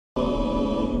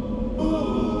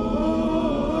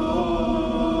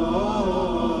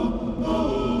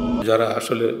যারা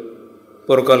আসলে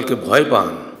পরকালকে ভয়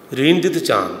পান, ঋণ দিতে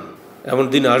চান, এমন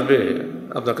দিন আসবে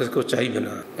আপনার কাছে কেউ চাইবে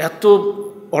না। এত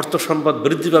অর্থ সম্পদ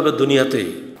বৃদ্ধি পাবে দুনিয়াতে,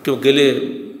 কেউ গেলে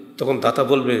তখন দাতা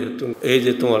বলবে তুমি এই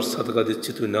যে তোমার সাদকা দিচ্ছি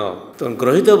তুমি নাও। তখন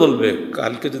গ্রহীতা বলবে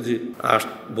কালকে যদি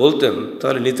বলতেন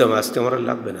তাহলে নিতাম, আজকে আমার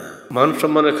লাগবে না। মান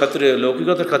সম্মানের খাতিরে,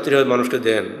 লৌকিকতার খাতিরে হয় মানুষকে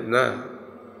দেন না।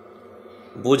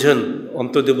 বোঝেন,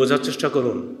 অন্তর দিয়ে বোঝার চেষ্টা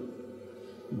করুন।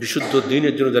 বিশুদ্ধ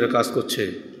দিনের জন্য যারা কাজ করছে,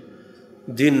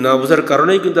 দিন না বোঝার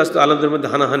কারণেই কিন্তু আজকে আলেমদের মধ্যে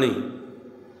হানাহানি।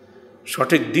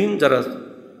 সঠিক দিন যারা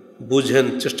বুঝেন,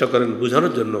 চেষ্টা করেন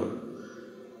বোঝানোর জন্য,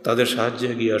 তাদের সাহায্যে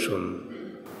এগিয়ে আসুন।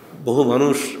 বহু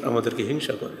মানুষ আমাদেরকে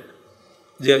হিংসা করে,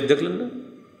 যে দেখলেন না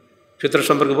সেটার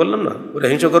সম্পর্কে বললাম না, ওরা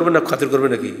হিংসা করবে না খাতির করবে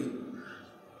নাকি?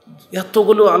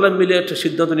 এতগুলো আলেম মিলে একটা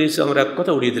সিদ্ধান্ত নিয়েছে, আমরা এক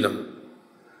কথা উড়িয়ে দিলাম।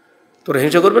 তোরা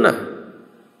হিংসা করবে না?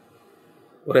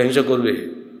 ওরা হিংসা করবে।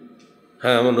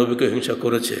 হ্যাঁ, আমার নবীকে হিংসা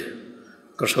করেছে,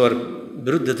 কারণ সবার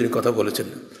বিরুদ্ধে তিনি কথা বলেছেন,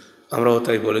 আমরাও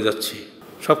তাই বলে যাচ্ছি।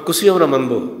 সব কিছুই আমরা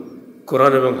মানব,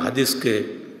 কোরআন এবং হাদিসকে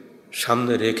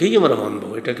সামনে রেখেই আমরা মানব,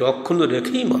 এটাকে অক্ষুণ্ণ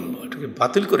রেখেই মানব, এটাকে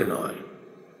বাতিল করে নয়।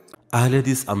 আহলে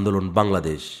হাদিস আন্দোলন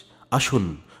বাংলাদেশ, আসুন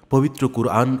পবিত্র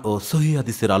কুরআন ও সহিহ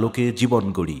হাদিসের আলোকে জীবন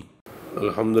গড়ি।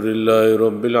 আলহামদুলিল্লাহ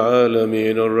রাব্বিল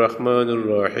আলামিন আর রহমানির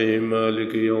রহিম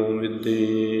মালিকি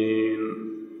ইয়াউমিদ্দিন।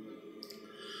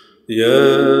 ইয়া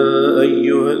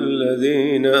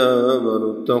আইয়ুহাল্লাযীনা আমানু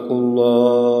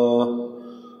তাকুল্লাহ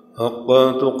হাক্কা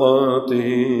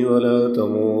তুকাতিহি ওয়া লা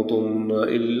তামুতুন্না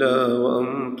ইল্লা ওয়া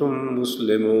আনতুম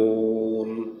মুসলিমুন।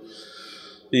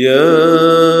 يا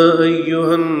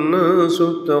أيها الناس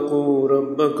اتقوا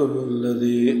ربكم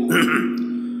الذي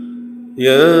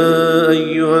يا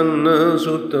أيها الناس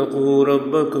اتقوا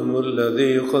ربكم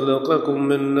الذي خلقكم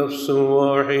من نفس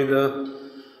واحدة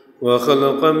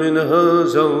وخلق منها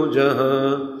زوجها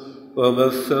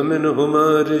وبث منهما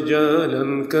رجالا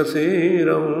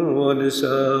كثيرا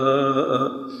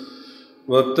ونساء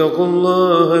واتقوا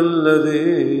الله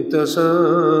الذي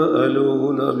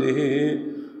تساءلون به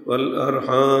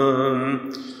والأرحام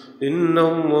إن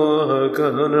الله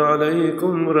كان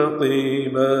عليكم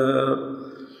رقيبا.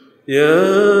 يا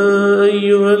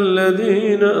أيها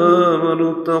الذين آمنوا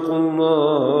اتقوا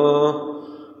الله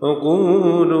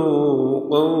وقولوا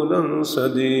قولا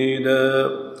سديدا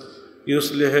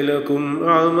يصلح لكم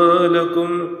أعمالكم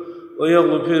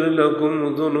ويغفر لكم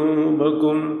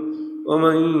ذنوبكم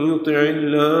ومن يطع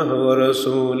الله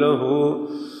ورسوله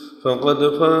فقد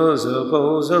فاز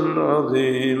فوزا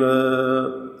عظيما.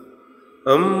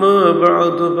 أما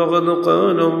بعد فقد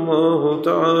قال الله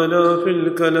تعالى في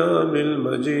الكلام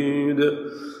المجيد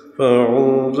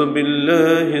فأعوذ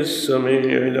بالله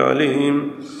السميع العليم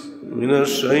من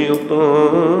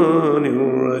الشيطان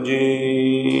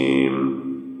الرجيم.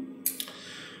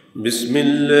 بسم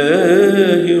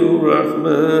الله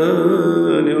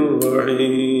الرحمن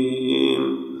الرحيم.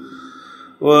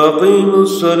 وأقيموا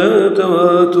الصلاة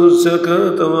وآتوا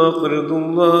الزكاة وأقرضوا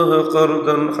الله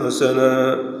قرضا حسنا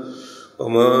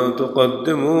وما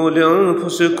تقدموا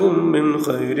لأنفسكم من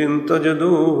خير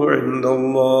تجدوه عند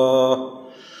الله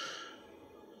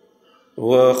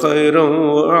وخيرا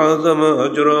وأعظم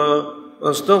أجرا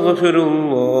واستغفر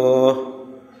الله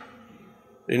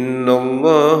إن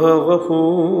الله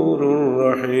غفور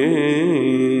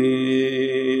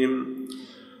رحيم.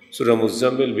 সূরা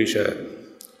মুজাম্মিল বিষয়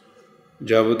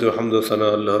যাবতীয় হামদ ও সানা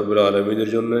আল্লাহ রাব্বুল আলামিনের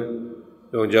জন্য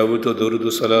এবং যাবতীয় দরুদ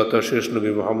ও সালাত শেষ নবী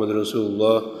মুহাম্মদ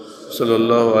রাসূলুল্লাহ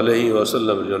সাল্লাল্লাহু আলাইহি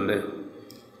ওয়াসাল্লামের জন্য।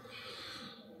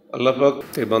 আল্লাহ পাক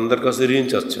এই বান্দার কাছে ঋণ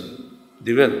চাচ্ছেন,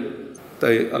 দিবেন।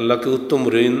 তাই আল্লাহকে উত্তম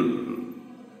ঋণ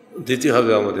দিতে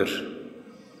হবে আমাদের।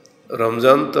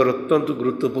 রমজান তার অত্যন্ত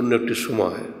গুরুত্বপূর্ণ একটি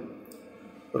সময়।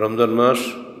 রমজান মাস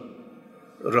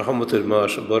রহমতের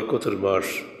মাস, বরকতের মাস,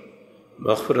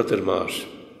 মাগফিরাতের মাস।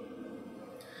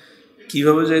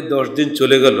 কীভাবে যে 10 দিন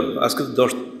চলে গেল, আজকে তো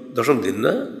 10ম দিন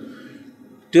না,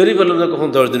 টেরই পেলাম না কখন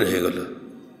 10 দিন হয়ে গেল।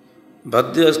 বাদ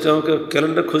দিয়ে আজকে আমাকে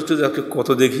ক্যালেন্ডার খুঁজতে আজকে কত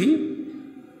দেখি।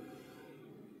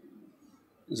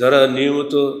 যারা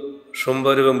নিয়মিত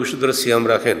সোমবার এবং বৃহস্পতিবার সিয়াম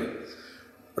রাখেন,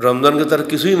 রমজানকে তারা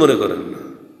কিছুই মনে করেন না,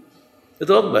 এ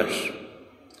তো অভ্যাস।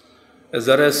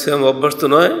 যারা সিয়াম অভ্যাস তো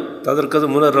নয়, তাদের কাছে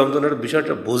মনে হয় রমজানের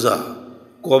বিষয়টা বোঝা,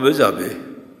 কবে যাবে।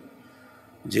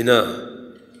 জি না,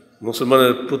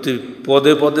 মুসলমানের প্রতি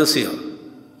পদে পদে সিয়াম,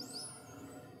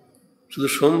 শুধু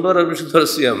সোমবার আর বৃহস্পতিবার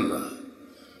সিয়াম না,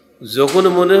 যখন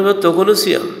মনে হবে তখনই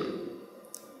সিয়াম।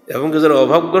 এবং যারা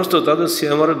অভাবগ্রস্ত তাদের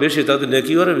সিয়াম আরও বেশি, তাদের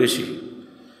নেকি আরও বেশি।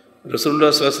 রাসূলুল্লাহ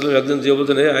সাল্লাল্লাহু আলাইহি ওয়াসাল্লাম একদিন যে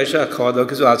বলতেন, এই আয়েশা খাওয়া দাওয়া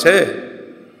কিছু আছে?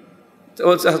 তো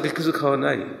বলছে আজকে কিছু খাওয়া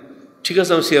নাই। ঠিক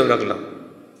আছে, আমি সিয়াম রাখলাম।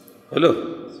 হলো,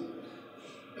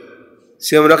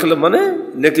 সিয়াম রাখলাম মানে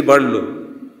নেকি বাড়লো।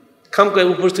 খামখায়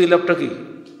উপস্থিত লাভটা কি?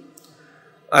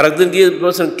 আর একদিন গিয়ে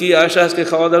বলছেন, কি আয়সা আজকে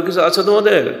খাওয়া দাওয়া কিছু আছে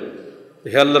তোমাদের?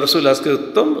 হে আল্লাহ রসুল, আজকে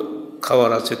উত্তম খাবার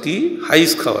আছে। কি?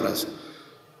 হাইস খাবার আছে।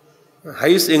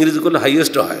 হাইস ইংরেজি করলে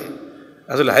হাইয়েস্ট হয়,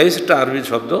 আসলে হাইস একটা আরবি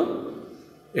শব্দ।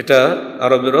 এটা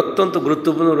আরবের অত্যন্ত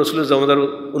গুরুত্বপূর্ণ রসুলের জমাদার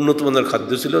উন্নত মানের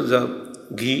খাদ্য ছিল, যা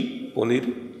ঘি, পনির,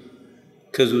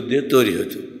 খেজুর দিয়ে তৈরি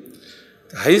হতো।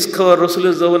 হাইস খাওয়া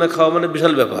রসুলের জমানে খাওয়া মানে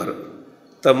বিশাল ব্যাপার।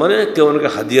 তার মানে কেউ ওনাকে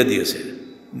হাদিয়া দিয়েছে,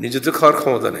 নিজে তো খাওয়ার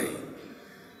ক্ষমতা নেই।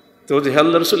 তো বলছে, হে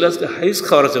আল্লাহ রসুল, আজকে হাইস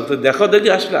খাওয়ার আছে, তো দেখো দেখি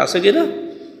আসলে আছে কি না।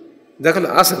 দেখালে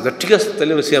আছে, ঠিক আছে,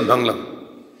 তাহলে আমি সিয়াম ভাঙলাম।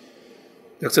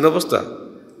 দেখছেন অবস্থা?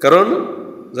 কারণ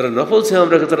যারা নফল সিয়াম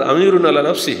রাখে তারা আমিরুন আলা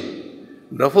নাফসি,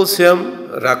 নফল সিয়াম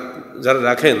যারা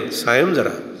রাখেন, সায়েম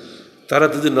যারা, তারা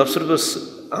যদি নফসের উপর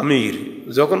আমির,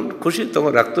 যখন খুশি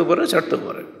তখন রাখতেও পারে, ছাড়তেও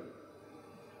পারে।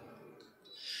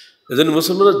 এজন্য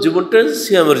মুসলমানের জীবনটাই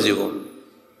সিয়ামের জীবন।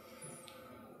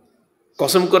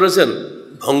 কসম করেছেন,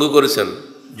 ভঙ্গ করেছেন,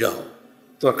 যাও,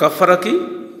 তোমার কাফারা কি?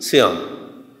 সিয়াম।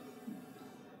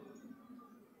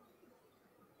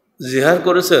 জিহার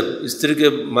করেছেন, স্ত্রীকে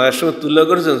মায়ের সঙ্গে তুলনা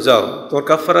করেছেন, যাও, তোমার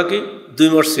কাফারা কি? 2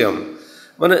 মাস সিয়াম।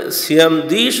 মানে সিয়াম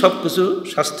দিয়ে সব কিছু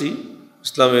শাস্তি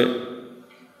ইসলামে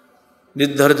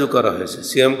নির্ধারিত করা হয়েছে।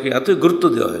 সিয়ামকে এতই গুরুত্ব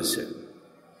দেওয়া হয়েছে।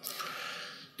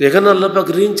 তো এখানে আল্লাহ পাক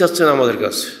ঋণ চাচ্ছেন আমাদের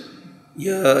কাছে,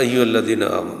 ইয়া আইয়ুহাল্লাযীনা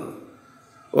আমানু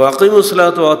ওয়া আকিমুস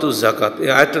সালাতা ওয়া আতুজ যাকাত। এই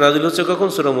আয়াতটা নাযিল হচ্ছে কখন?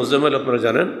 সূরা মুজাম্মিল, আপনারা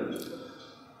জানেন।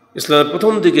 ইসলামের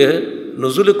প্রথম দিকে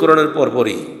নজুলে কোরআনের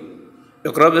পরপরই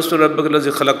ইকরা বিসমি রাব্বিকাল্লাযী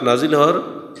খালাক নাযিল হওয়ার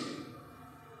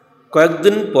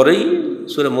কয়েকদিন পরেই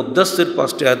সূরা মুদ্দাসসির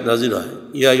 5টি আয়াত নাযিল হয়।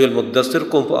 ইয়া আইয়ুহাল মুদ্দাসসির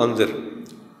কুম ফাআনযির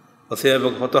ওয়া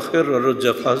সিয়াবাকা ফাতাহহির ওয়া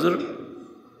রুজ্জা ফাহজির।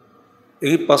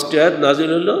 এই 5টি আয়াত নাযিল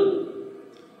হলো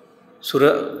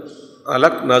সূরা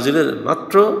আলাক নাযিলের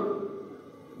মাত্র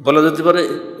বলা যেতে পারে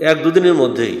 1-2 দিনের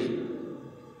মধ্যেই।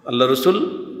 আল্লাহ রসুল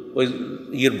ওই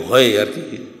ভয়ে আর কি,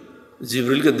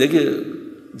 জিবরিলকে দেখে,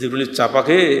 জিবরিল চাপা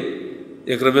খেয়ে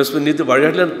একরা বেসমি নিতে বাড়ি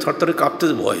হাঁটলেন, থরথরে কাঁপতে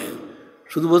ভয়,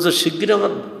 শুধু বলছে শিগগির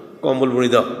আমার কম্বল বুনি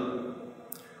দাও।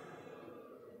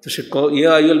 তো সে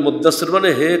ইয়া আইয়ুল মুদ্দাসসির মানে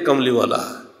হে কামলিওয়ালা,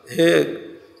 হে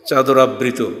চাদর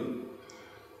আবৃত।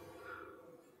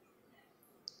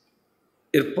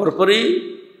 এর পরপরই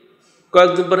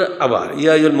কয়েকদিন পরে আবার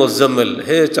ইয়া আইয়ুল মুজাম্মিল,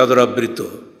 হে চাদর আবৃত।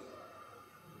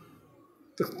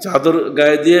 তো চাদর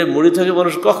গায়ে দিয়ে মুড়ি থাকে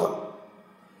মানুষ কখন?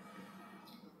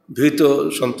 ভীত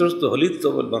সন্ত্রস্ত হলেই তো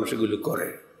মানুষ এগুলো করে।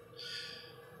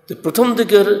 তো প্রথম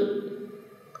দিকের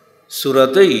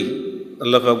সূরাতেই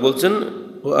আল্লাহ পাক বলছেন,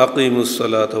 ও আকিমুস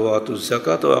সালাত ওয়া আতুজ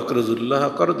যাকাত ওয়া আকরিজুল্লাহ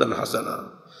কারদান হাসানা।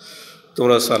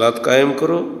 তোমরা সালাত কায়েম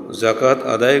করো, যাকাত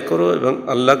আদায় করো এবং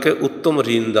আল্লাহকে উত্তম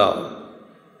ঋণ দাও।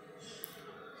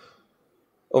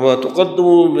 ওমা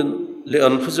তুকদ্দিমু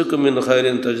লিআনফুসিকুম মিন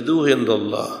খায়রিন তাজিদুহু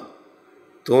ইনদাল্লাহ।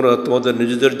 তোমরা তোমাদের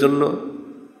নিজেদের জন্য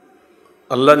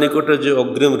আল্লাহ নিকটে যে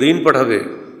অগ্রিম ঋণ পাঠাবে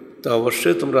তা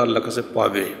অবশ্যই তোমরা আল্লাহর কাছে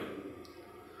পাবে।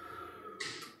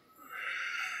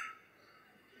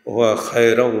 ওয়া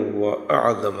খায়রান ওয়া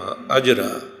আ'যামা আজরা।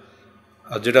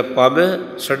 আর যেটা পাবে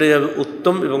সেটাই হবে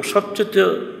উত্তম এবং সবচেয়ে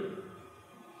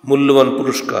মূল্যবান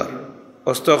পুরস্কার।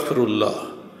 আস্তাগফিরুল্লাহ,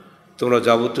 তোমরা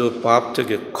যাবতীয় পাপ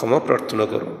থেকে ক্ষমা প্রার্থনা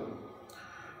করো।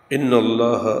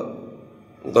 ইন্নাল্লাহা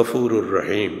গফুরুর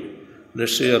রহিম,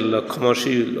 নিশ্চয়ই আল্লাহ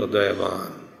ক্ষমাশীল ও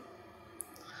দয়াবান।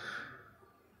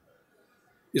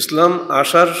 ইসলাম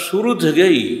আসার শুরু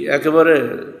থেকেই একেবারে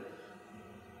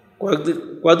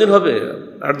কয়েকদিন হবে,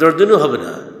 8-10 দিনও হবে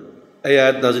না, এই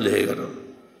আয়াত নাজিল হয়ে গেল।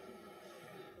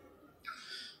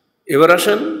 এবার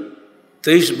আসেন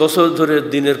 23 বছর ধরে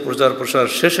দিনের প্রচার প্রসার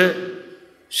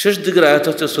শেষ দিকের আয়াত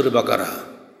হচ্ছে সূরা বাকারা।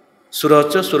 সূরা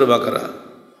হচ্ছে সূরা বাকারা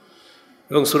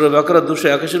এবং সূরা বাকারা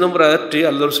 281 নম্বর আয়াতটি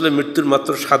আল্লাহ রাসূলের মৃত্যুর মাত্র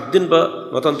 7 দিন বা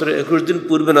মতান্তরে 21 দিন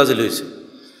পূর্বে নাজিল হয়েছে।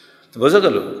 তো বোঝা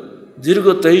গেল দীর্ঘ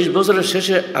 23 বছরের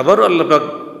শেষে আবারও আল্লাহ পাক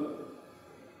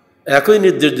একই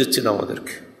নির্দেশ দিচ্ছেন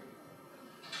আমাদেরকে।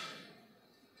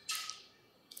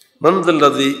 মান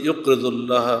যাল্লাযী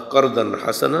ইউকরিদুল্লাহ কারদান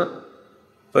হাসানা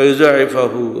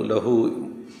ফায়ুযাইফাহু লাহু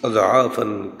আযআফান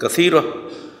কাসীরা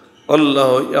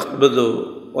আল্লাহু ইয়াকবিদু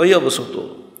ওয়া ইয়াবসুতু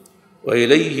ওয়া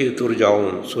ইলাইহি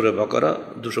তুরজাউন। সূরা বাকারা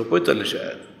 245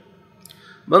 আয়াত।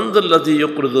 মান যাল্লাযী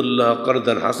ইউকরিদুল্লাহ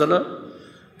কারদান হাসানা,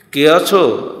 কে আছো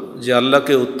যে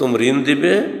আল্লাহকে উত্তম ঋণ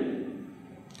দিবে,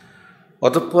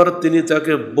 অতঃপর তিনি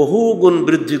তাকে বহু গুণ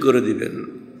বৃদ্ধি করে দিবেন।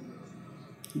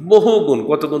 বহু গুণ,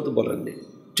 কত গুণ তো বলেননি।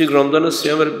 ঠিক রমজানের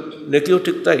সিয়ামের নেকিও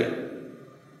ঠিক তাই,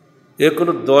 এর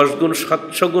কোনো 10 গুণ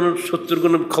 700 গুণ 70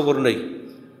 গুণের খবর নেই।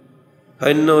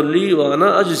 ফাইন্নালি ওয়া আনা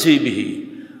আজজি বিহি,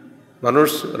 মানুষ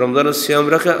রমজানের সিয়াম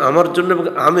রাখে আমার জন্য এবং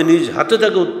আমি নিজ হাতে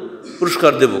তাকে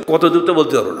পুরস্কার দেব। কত দেব তো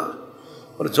বলতে পারবো না,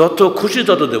 যত খুশি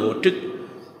তত দেব। ঠিক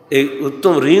এই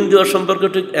উত্তম ঋণ দেওয়ার সম্পর্কে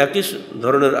ঠিক একই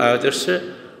ধরনের আয়াত এসছে,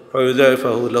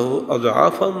 ফায়ুযায়ফাহু লাহু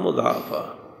আযআফান মুযাফা,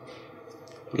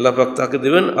 আল্লাহ পাক তাকে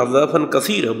দেবেন আযআফান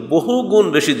কাসীরা, বহু গুণ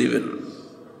বেশি দিবেন।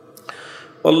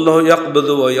 আল্লাহু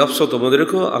ইয়াকবিদু ওয়া ইয়াবসুতু, মনে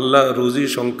রেখো আল্লাহ রুজি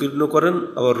সংকীর্ণ করেন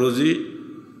আবার রুজি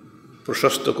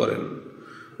প্রশস্ত করেন।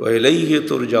 ওয়া ইলাইহি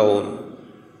তুরজাউন,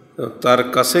 তার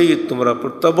কাছেই তোমরা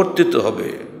প্রত্যাবর্তিত হবে।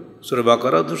 সূরা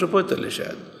বাকারা 245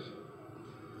 আয়াত।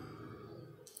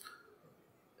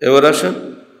 এবার আসেন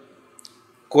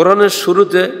কোরআনের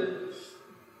শুরুতে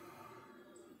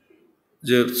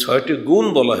যে 6টি গুণ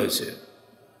বলা হয়েছে,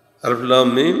 আলিফ লাম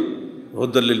মিম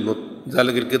হুদাল লিল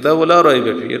যালিকাল কিতাবু লা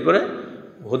রাইবা ফীহি, এরপরে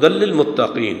হুদাল লিল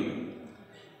মুত্তাকিন।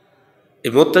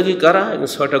 এই মুত্তাকি কারা?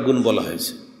 6টা গুণ বলা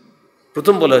হয়েছে।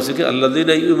 প্রথম বলা হয়েছে কি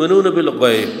আল্লাযীনা ইউমিনুনা বিল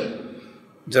গায়ব,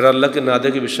 যারা আল্লাহকে না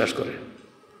দেখে বিশ্বাস করে।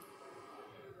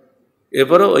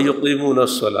 এরপরে ওয়া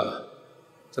ইয়ুকিমুনাস সালাহ,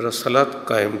 যারা সালাত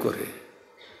কায়েম করে।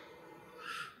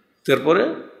 তারপরে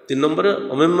 3 নম্বরে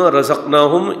ওমিম্মা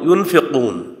রাযাকনাহুম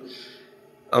ইউনফিকুন,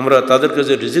 আমরা তাদেরকে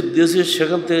যে রিজিক দিয়েছি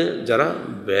সেখান থেকে যারা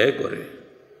ব্যয় করে।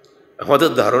 আমাদের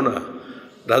ধারণা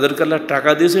যাদেরকে আল্লাহ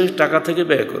টাকা দিয়েছে টাকা থেকে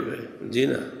ব্যয় করবে, জি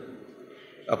না।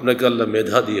 আপনাকে আল্লাহ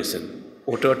মেধা দিয়েছেন,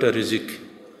 ওটাও একটা রিজিক।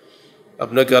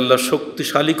 আপনাকে আল্লাহ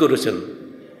শক্তিশালী করেছেন,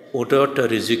 ওটাও একটা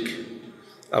রিজিক।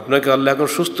 আপনাকে আল্লাহ এখন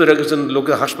সুস্থ রেখেছেন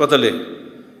লোকে হাসপাতালে,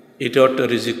 এটাও একটা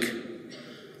রিজিক।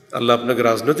 আল্লাহ আপনাকে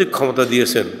রাজনৈতিক ক্ষমতা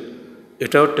দিয়েছেন,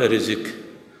 এটাও একটা রিজিক।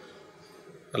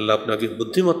 আল্লাহ আপনাকে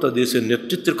বুদ্ধিমত্তা দিয়েছেন,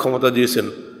 নেতৃত্বের ক্ষমতা দিয়েছেন,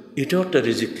 এটাও একটা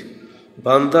রিজিক।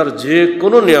 বান্দার যে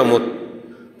কোনো নিয়ামত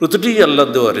প্রতিটি আল্লাহ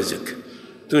দেওয়া রিজিক।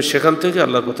 তুমি সেখান থেকে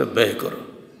আল্লাহর পথে ব্যয় করো।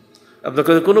 আপনার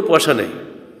কাছে কোনো পয়সা নেই,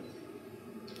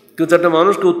 কিন্তু একটা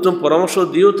মানুষকে উত্তম পরামর্শ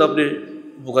দিয়েও তো আপনি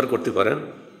উপকার করতে পারেন।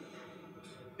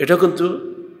 এটা কিন্তু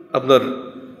আপনার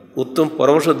উত্তম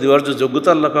পরামর্শ দেওয়ার যে যোগ্যতা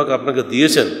আল্লাহ পাক আপনাকে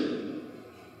দিয়েছেন,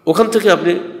 ওখান থেকে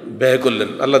আপনি ব্যয় করলেন।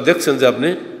 আল্লাহ দেখছেন যে আপনি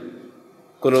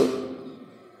কোনো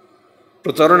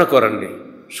প্রতারণা করেননি,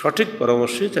 সঠিক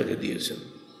পরামর্শই তাকে দিয়েছেন।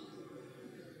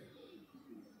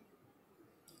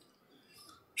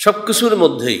 সব কিছুর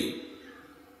মধ্যেই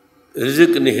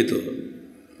রিজিক নিহিত,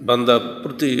 বান্দা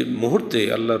প্রতি মুহূর্তে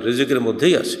আল্লাহর রিজিকের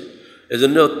মধ্যেই আছে।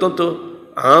 এজন্য অত্যন্ত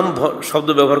আম শব্দ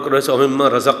ব্যবহার করা হয়েছে, ওমিম্মা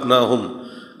রাযাকনাহুম,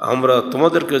 আমরা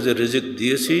তোমাদেরকে যে রিজিক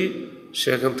দিয়েছি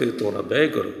সেখান থেকে তোমরা ব্যয়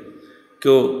করো।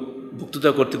 কেউ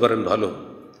বক্তৃতা করতে পারেন ভালো,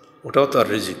 ওটাও তার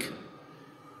রিজিক।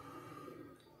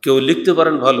 কেউ লিখতে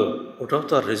পারেন ভালো, ওটাও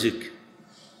তার রিজিক।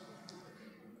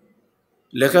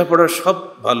 লেখাপড়া সব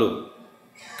ভালো,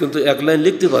 কিন্তু 1 লাইন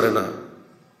লিখতে পারে না,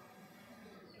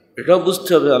 এটাও বুঝতে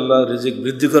হবে আল্লাহ রিজিক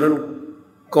বৃদ্ধি করেন,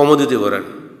 কমও দিতে পারেন,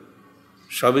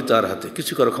 সবই তার হাতে,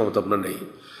 কিছু করার ক্ষমতা আপনার নেই।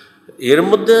 এর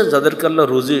মধ্যে যাদেরকে আল্লাহ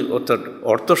রুজি অর্থাৎ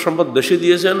অর্থ সম্পদ বেশি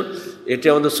দিয়েছেন, এটা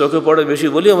আমাদের চোখে পড়ে বেশি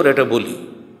বলি আমরা এটা বলি।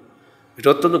 এটা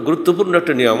অত্যন্ত গুরুত্বপূর্ণ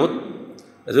একটা নিয়ামত।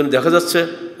 এজন্য দেখা যাচ্ছে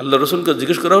আল্লাহ রসুলকে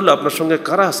জিজ্ঞেস করা হলো আপনার সঙ্গে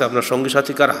কারা আছে, আপনার সঙ্গী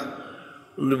সাথী কারা?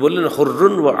 উনি বললেন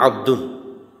হুররুন ওয়া আবদুন,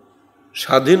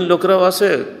 স্বাধীন লোকরাও আছে,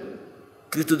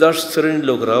 কৃতদাস শ্রেণীর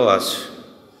লোকরাও আছে।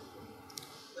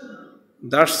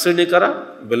 দাস শ্রেণী কারা?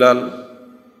 বেলাল,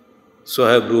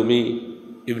 সোহেব রুমি,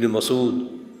 ইবনে মাসউদ,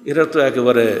 এরা তো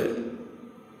একেবারে,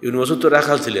 ইবনে মাসউদ তো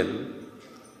রাখাল ছিলেন,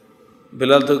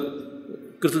 বেলাল তো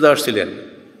কৃতদাস ছিলেন,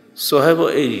 সোহেবও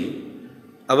এই।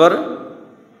 আবার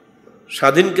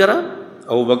স্বাধীন কারা?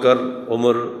 আবু বকর,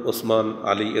 ওমর, ওসমান,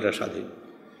 আলী, এরা স্বাধীন।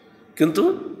 কিন্তু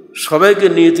সবাইকে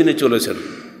নিয়ে তিনি চলেছেন।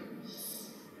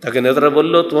 তাকে নেতারা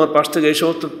বলল তোমার পাশ থেকে এই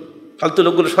সমস্ত ফালতু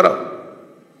লোকগুলো সরাও,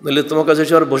 নাহলে তোমার কাছে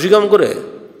এসে আর বশীকাম করে।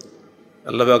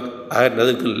 আল্লাহ আয়াত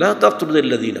নাযিল করলেন লা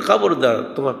তাকতুলুল্লাযীনা, খবরদার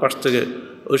তোমার পাশ থেকে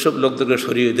ওইসব লোকদেরকে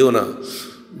সরিয়ে দিও না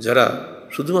যারা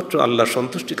শুধুমাত্র আল্লাহর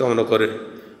সন্তুষ্টি কামনা করে।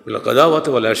 কাদাওয়াতে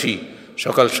বলে আসি,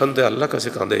 সকাল সন্ধ্যায় আল্লাহর কাছে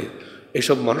কাঁদে,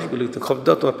 এইসব মানুষগুলিকে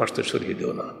খবরদার তোমার পাশ থেকে সরিয়ে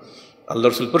দিও না। আল্লাহ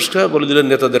রসুল পরিষ্কার বলে দিলেন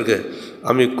নেতাদেরকে,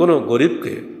 আমি কোনো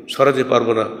গরিবকে সরাতে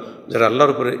পারবো না। যারা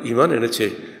আল্লাহর উপরে ঈমান এনেছে,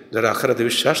 যারা আখিরাতে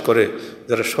বিশ্বাস করে,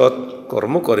 যারা সৎ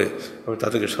কর্ম করে, আমি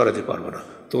তাদেরকে সরাতে পারবো না।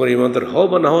 তোমার ঈমানদার হও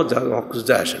বা না হও, যা কিছু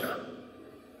যায় আসে না।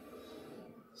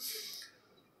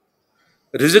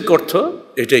 রিজিক অর্থ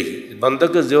এটাই,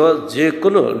 বান্দাকে দেওয়া যে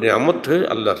কোনো নিয়ামত হয়ে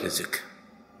আল্লাহর রিজিক,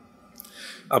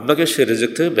 আপনাকে সে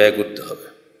রিজিক থেকে ব্যয় করতে হবে।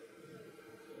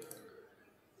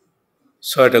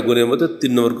 6টা গুণের মধ্যে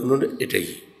 3 নম্বর গুণ হলো এটাই,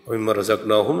 ওমিম্মা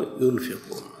রাযাকনাহুম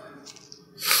ইউনফিকুন।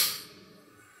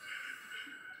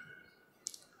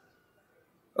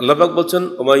 আল্লাহ পাক বলছেন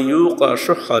ওমা ইউকা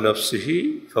শুহ্হা নাফসিহি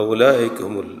ফাউলাইকা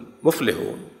হুমুল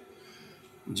মুফলিহুন,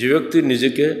 যে ব্যক্তি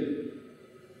নিজেকে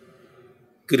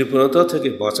কৃপণতা থেকে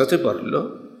বাঁচাতে পারল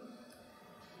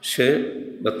সে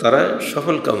বা তারা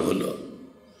সফল কাম হলো।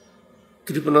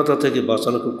 কৃপণতা থেকে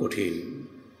বাঁচানো খুব কঠিন।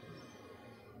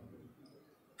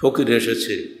 ফকির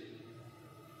এসেছে,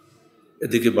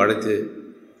 এদিকে বাড়িতে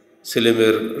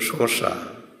ছেলেমেয়ের সমস্যা,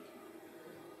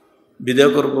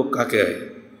 বিদায় করব কাকে,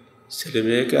 ছেলে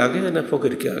মেয়েকে আগে না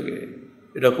ফকিরকে আগে,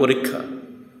 এটা পরীক্ষা।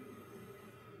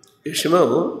 এ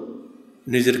সময়ও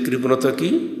নিজের কৃপণতা কি,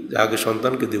 যে আগে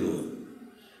সন্তানকে দেব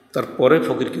তারপরে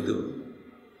ফকিরকে দেব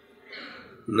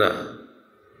না।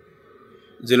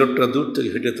 যে লোকটা দূর থেকে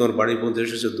হেঁটে তোমার বাড়ির মধ্যে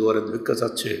এসেছে, দুয়ারে ভিক্ষা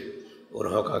চাচ্ছে, ওর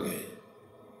হক আগে,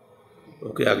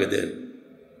 ওকে আগে দেন।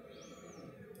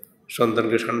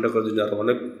 সন্তানকে ঠান্ডা করার জন্য আরও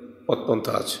অনেক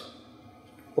পথপন্থা আছে,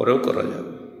 পরেও করা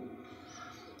যাবে।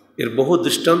 এর বহু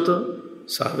দৃষ্টান্ত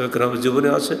সাহাবে কেরামের জীবনে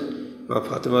আছে, মা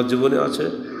ফাতেমার জীবনে আছে,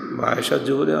 মা আয়েশার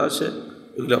জীবনে আছে।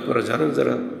 এগুলো আপনারা জানেন,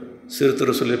 যারা সিরাত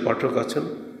রাসূলের পাঠক আছেন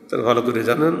তারা ভালো করে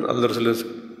জানেন আল্লাহ রাসূলের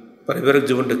পারিবারিক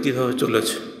জীবনটা কীভাবে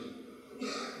চলেছে।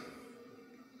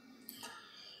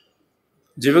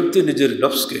 যে ব্যক্তি নিজের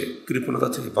নফসকে কৃপণতা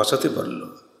থেকে বাঁচাতে পারল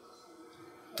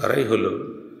তারাই হল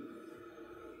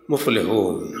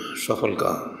মুফলিহুন, সফল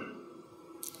কাম।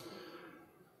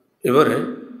 এবারে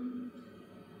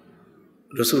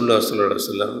রাসূলুল্লাহ সাল্লাল্লাহু আলাইহি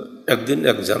ওয়াসাল্লাম একদিন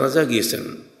এক জানাজা গিয়েছেন,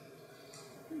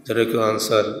 যারা কেউ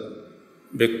আনসার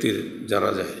ব্যক্তির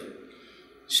জানাজায়।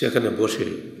 সেখানে বসে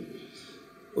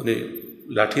উনি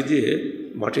লাঠি দিয়ে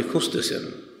মাটি খুঁজতেছেন।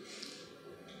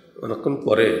 অনেকক্ষণ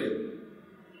পরে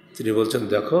তিনি বলছেন,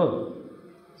 দেখো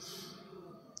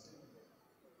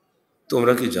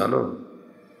তোমরা কি জানো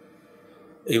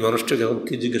এই মানুষটাকে এখন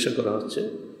কী জিজ্ঞাসা করা হচ্ছে?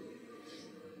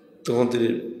 তখন তিনি,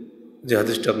 যে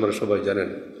হাদিসটা আপনারা সবাই জানেন,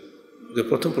 যে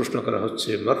প্রথম প্রশ্ন করা হচ্ছে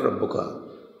মার রব্বুকা,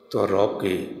 তোমার রব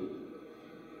কে?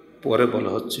 পরে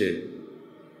বলা হচ্ছে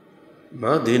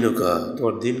মা দীনুকা,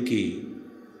 তোমার দিন কি?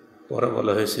 পরে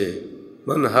বলা হয়েছে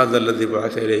মান হাযাল্লাযী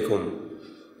বা'আথা ইলাইকুম,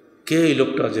 কে এই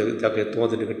লোকটা যাকে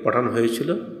তোমাদের নিকট পাঠানো হয়েছিল?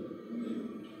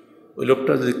 ওই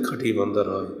লোকটা যদি খাঁটি ইমানদার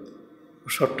হয়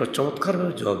সবটা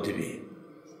চমৎকারভাবে জবাব দিবে।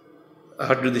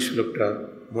 আর যদি সে লোকটা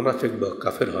মুনাফিক বা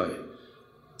কাফের হয়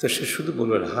তো সে শুধু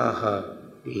বলবে হা হা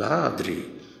লা আদরি,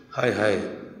 হায় হায়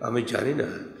আমি জানি না।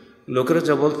 লোকেরা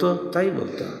যা বলতো তাই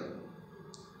বলতাম।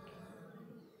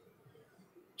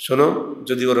 শোনো,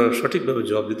 যদি ওরা সঠিকভাবে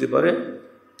জবাব দিতে পারে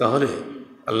তাহলে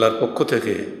আল্লাহর পক্ষ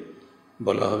থেকে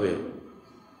বলা হবে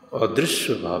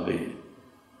অদৃশ্যভাবে,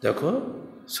 দেখো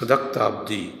সাদাক্তা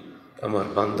আবদি, আমার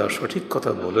বান্দা সঠিক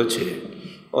কথা বলেছে,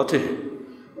 অতএব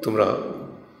তোমরা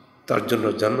তার জন্য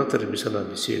জান্নাতের বিছানা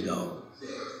বিছিয়ে দাও,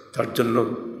 তার জন্য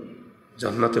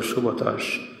জান্নাতের সুবাতাস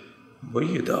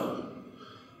বইয়ে দাও।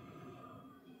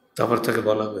 তারপর তাকে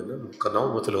বলা হবে না কানাও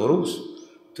মতল অরুস,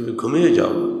 তুমি ঘুমিয়ে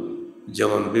যাও,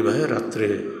 যেমন বিবাহের রাত্রে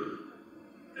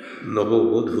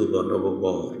নববধূ বা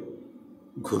নববর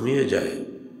ঘুমিয়ে যায়,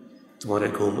 তোমার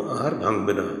ঘুম আর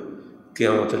ভাঙবে না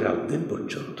কিয়ামতের একদিন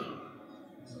পর্যন্ত।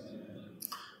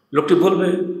 লোকটি বলবে,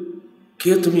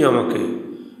 কে তুমি? আমাকে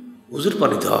উজুর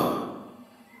পানি দাও,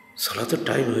 সালাতের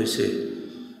টাইম হয়েছে,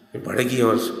 বাড়ি গিয়ে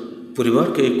আমার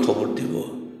পরিবারকে এই খবর দিব।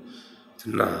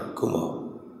 না, ঘুমাও,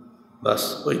 বাস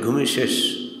ওই ঘুমই শেষ,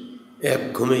 এক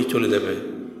ঘুমেই চলে যাবে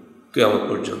কিয়ামত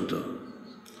পর্যন্ত।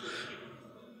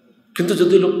 কিন্তু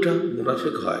যদি লোকটা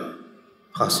মুনাফিক হয়,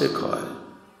 ফাসিক হয়,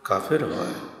 কাফের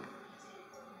হয়,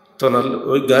 তখন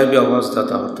ওই গায়েবী আওয়াজ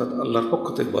দাতা অর্থাৎ আল্লাহর পক্ষ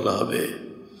থেকে বলা হবে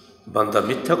বান্দা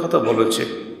মিথ্যা কথা বলেছে,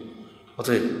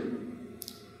 অতএব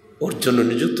ওর জন্য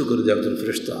নিযুক্ত করে দেয় একজন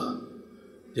ফেরেশতা,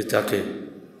 যে তাকে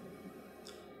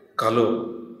কালো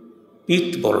পিত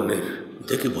বর্ণের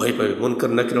দেখে ভয় পাবে।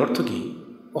 মুনকার নাকির অর্থ কি?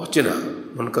 অচেনা।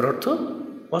 মুনকার অর্থ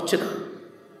অচেনা,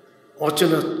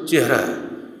 অচেনা চেহারা,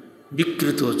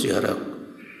 বিকৃত চেহারা,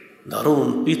 দারুণ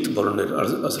পিত বর্ণের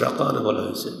আজরাকান বলা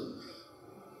হয়েছে।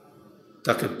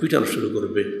 তাকে পিটানো শুরু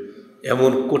করবে,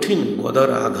 এমন কঠিন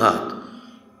গদার আঘাত।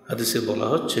 হাদিসে বলা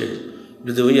হচ্ছে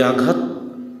যদি ওই আঘাত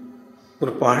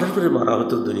কোনো পাহাড়ের উপরে মারা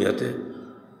হতো দুনিয়াতে,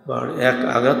 এক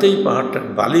আঘাতেই পাহাড়টা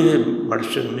বালি হয়ে মাটির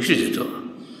সঙ্গে মিশে যেত।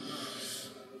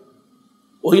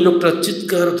 ওই লোকটার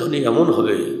চিৎকার ধ্বনি এমন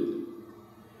হবে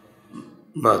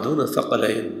মাদুনা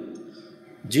সাকালাইন,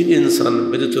 জিন ইনসান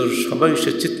ব্যতীত সবাই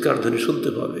সে চিৎকার ধ্বনি শুনতে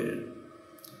পাবে।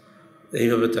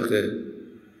 এইভাবে তাকে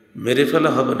মেরে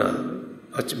ফেলা হবে না,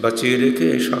 বাঁচিয়ে রেখে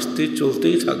এই শাস্তি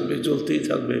চলতেই থাকবে, চলতেই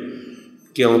থাকবে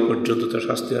কিয়ামত পর্যন্ত। তার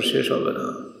শাস্তি আর শেষ হবে না।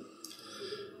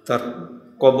 তার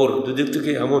কবর দুদিক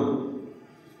থেকে এমন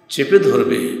চেপে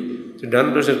ধরবে যে ডান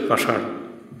পাশের পাষাণ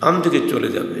বাম দিকে চলে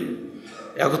যাবে,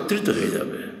 একত্রিত হয়ে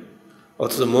যাবে।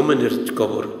 অথচ মোমেনের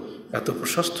কবর এত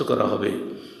প্রশস্ত করা হবে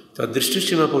তার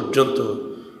দৃষ্টিসীমা পর্যন্ত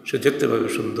সে দেখতে পাবে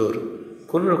সুন্দর,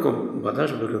 কোনো রকম বাধা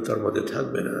বিঘ্ন তার মধ্যে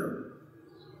থাকবে না।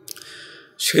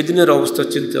 সেদিনের অবস্থা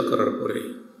চিন্তা করার পরে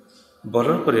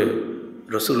বলার পরে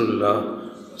রাসূলুল্লাহ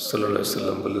সাল্লাল্লাহু আলাইহি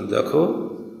ওয়াসাল্লাম বললেন, দেখো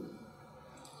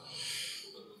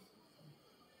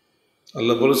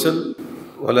আল্লাহ বলেছেন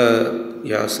ওয়ালা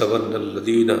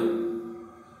ইয়াহসাবান্নাল্লাযীনা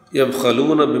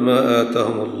ইয়াবখালুনা বিমা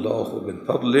আতাহুমুল্লাহু মিন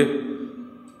ফাদলিহি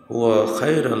হুয়া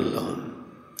খায়রান লাহুম,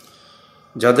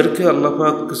 যাদেরকে আল্লাহ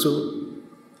পাক কিছু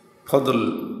ফদল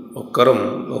ও করম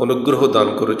ও অনুগ্রহ দান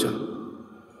করেছেন,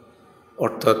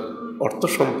 অর্থাৎ অর্থ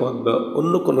সম্পদ বা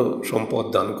অন্য কোনো সম্পদ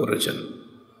দান করেছেন,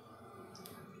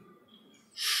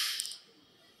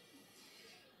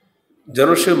 যেন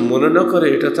সে মনে না করে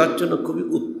এটা তার জন্য খুবই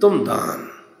উত্তম দান,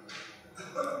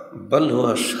 বাল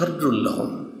হুয়া শাররুল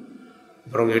লাহুম,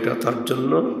 বরং এটা তার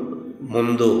জন্য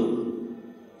মন্দ।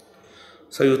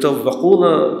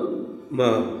 সায়ুতাওয়াকুনা মা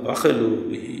বাখিলু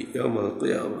বিহি ইয়াওমাল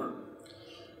কিয়ামাহ,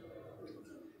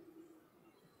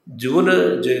 জীবনে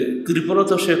যে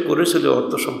কৃপণতা সে করেছিল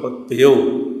অর্থ সম্পদ পেয়েও,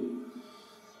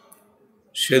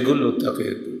 সেগুলো তাকে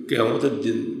কিয়ামতের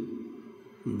দিন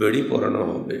বেড়ি পরানো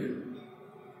হবে।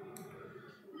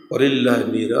 ওয়ালিল্লাহি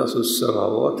মিরাসুস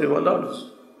সামাওয়াতি ওয়াল আরদ,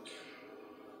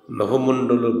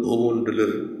 নভমণ্ডল ও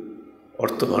ভূমণ্ডলের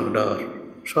অর্থভাণ্ডার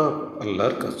সব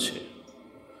আল্লাহর কাছে।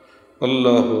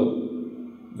 আল্লাহু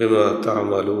বিমা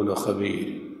তা'মালুনা খাবীর,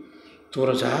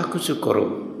 তোমরা যা কিছু করো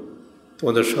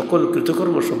তোমাদের সকল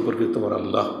কৃতকর্ম সম্পর্কে তোমার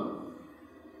আল্লাহ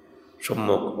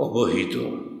সম্যক অবহিত।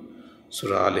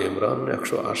 সূরা আলে ইমরান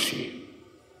 180।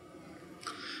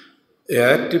 এই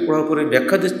আয়াতটি পড়ার পরে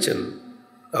ব্যাখ্যা দিচ্ছেন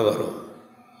আবারও,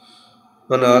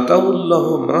 মান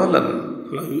আতাহুল্লাহু মালান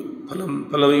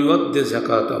ফালাম ইউআদ্দি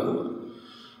যাকাতাহু,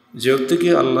 যে ব্যক্তিকে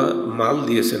আল্লাহ মাল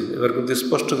দিয়েছেন, এবার কিন্তু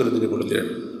স্পষ্ট করে তিনি বলে দিলেন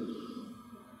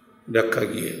ব্যাখ্যা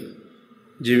গিয়ে,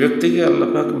 যে ব্যক্তিকে আল্লাহ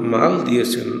পাক মাল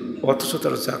দিয়েছেন অথচ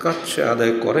তার যাকাত সে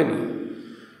আদায় করেনি,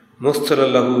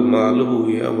 মুস্তালাল্লাহু মালুহু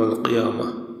ইয়াওমাল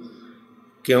কিয়ামাহ,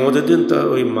 কিয়ামতের দিন তার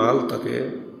ওই মাল তাকে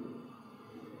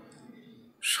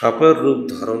সাপের রূপ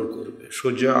ধারণ করবে।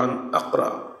 সুজাআন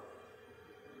আকরা,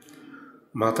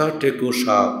 মাথা টেকু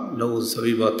সাপ, লাহু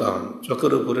যাবিবাতান,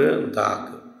 চোখের উপরে দাগ,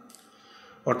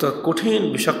 অর্থাৎ কঠিন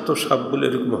বিষাক্ত সাপগুলো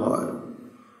এরকম হয়।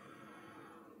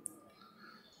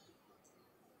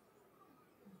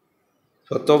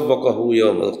 ফাতাওয়াকাহু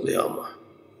ইয়াওমাল কিয়ামাহ,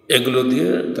 এগুলো দিয়ে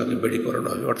তাকে বেড়ি করানো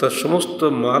হবে। অর্থাৎ সমস্ত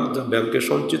মাল যা ব্যাংকে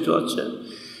সঞ্চিত আছে,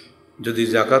 যদি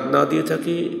যাকাত না দিয়ে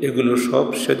থাকি, এগুলো সব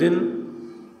সেদিন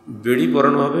বেড়ি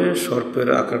পরানো হবে সর্পের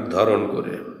আকার ধারণ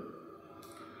করে।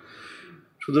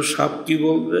 শুধু সাপ কি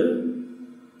বলবে,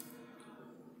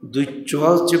 দুই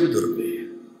চোয়াল চেপে ধরবে,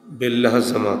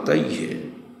 বিল্লাহজামা তাইয়ে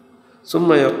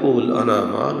সুম্মা ইয়াকুল আনা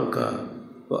মালুকা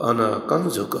ওয়া আনা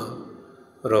কানজুকা,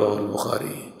 রাওয়াহুল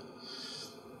বুখারী।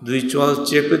 দুই চোয়াল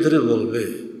চেপে ধরে বলবে,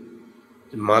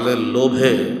 মালের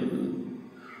লোভে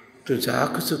তুমি যা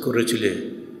কিছু করেছিলে,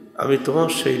 আমি তোমার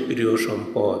সেই প্রিয়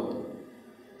সম্পদ,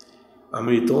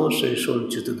 আমি তোমার সেই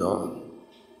সঞ্চিত ধন।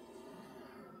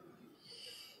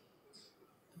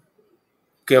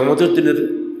 কিয়ামতের দিনের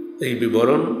এই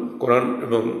বিবরণ কোরআন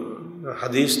এবং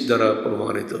হাদিস দ্বারা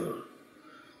প্রমাণিত।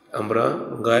 আমরা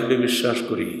গায়েবে বিশ্বাস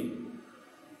করি,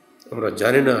 আমরা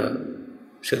জানি না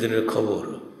সেদিনের খবর।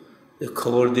 এই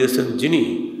খবর দিয়েছেন যিনি,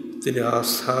 তিনি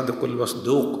আস-সাদিকুল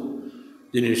মাসদুক,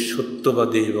 যিনি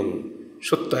সত্যবাদী এবং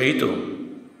সত্যায়িত,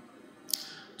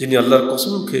 যিনি আল্লাহর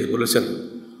কসম খেয়ে বলেছেন,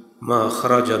 মা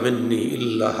খারাজা মিন্নি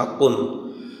ইল্লা হাক্কুন,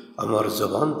 আমার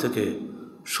জবান থেকে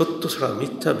সত্য ছাড়া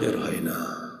মিথ্যা বের হয় না।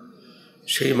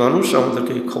 সেই মানুষ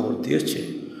আমাদেরকে এই খবর দিয়েছে।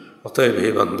 অতএব হে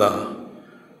বান্দা,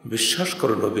 বিশ্বাস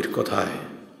করো নবীর কথায়,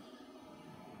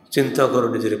 চিন্তা করো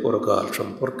নিজের পরকাল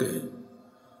সম্পর্কে।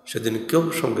 সেদিন কেউ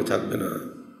সঙ্গে থাকবে না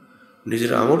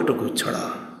নিজের আমলটুকু ছাড়া।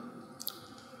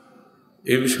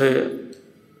 এই বিষয়ে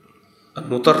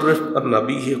মুতাররিফ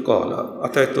আন-নবী ক্বালা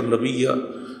আতাইতু নবিয়্যা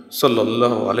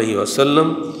সাল্লাল্লাহু আলাইহি ওয়াসাল্লাম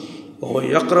ওয়া হুয়া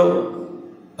ইয়াকরাউ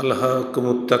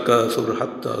আলহাকুমুত তাকাসুর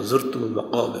হাত্তা যুরতুমুল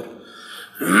মাকাবির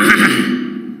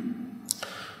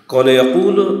ক্বালা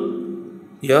ইয়াকুলু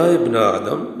ইয়া ইবনা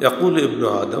আদম, ইয়াকুলু ইবনু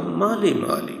আদম মালি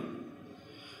মালি।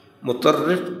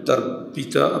 মুতাররিফ তার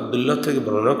পিতা আব্দুল্লাহ থেকে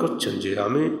বর্ণনা করছেন যে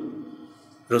আমি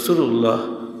রাসূলুল্লাহ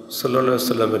সাল্লাল্লাহু আলাইহি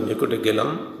ওয়াসাল্লামের নিকটে গেলাম,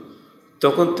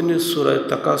 তখন তিনি সূরা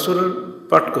তাকাসুর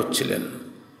পাঠ করছিলেন,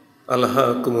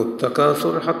 আলহাকুমুত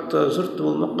তাকাসুর হাত্তা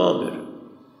যুরতুমুল মাকাবির,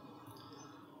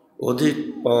 অধিক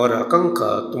পাওয়ার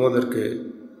আকাঙ্ক্ষা তোমাদেরকে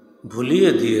ভুলিয়ে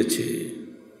দিয়েছে,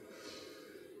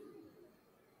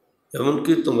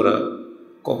 এমনকি তোমরা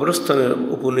কবরস্থানে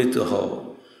উপনীত হও।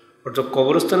 অর্থাৎ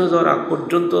কবরস্থানে যাওয়ার আগ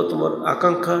পর্যন্ত তোমার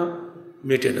আকাঙ্ক্ষা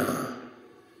মেটে না।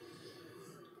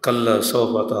 কাল্লা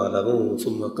সাওফা তা'লামুন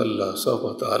সুম্মা কাল্লা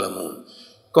সাওফা তা'লামুন,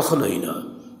 কখনোই না,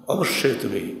 অবশ্যই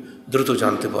তুমি দ্রুত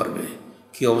জানতে পারবে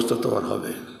কি অবস্থা তোমার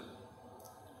হবে।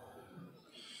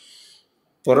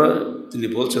 পরে তিনি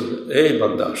বলছেন, এই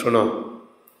বান্দা শোনো,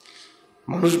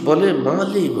 মানুষ বলে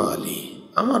মালি মালি,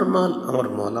 আমার মাল আমার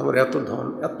মাল, আমার এত ধন,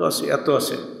 এত আছে এত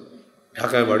আছে,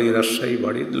 ঢাকায় বাড়ি, রাজশাহী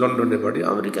বাড়ি, লন্ডনে বাড়ি,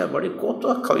 আমেরিকায় বাড়ি, কত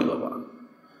খাওয়াই বাবা,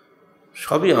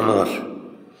 সবই আমার।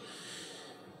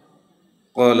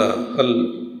 ক্বালা হাল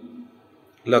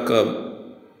লাকা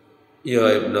ইয়া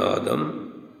ইবনা আদম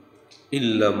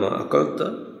ইল্লা মা আকালতা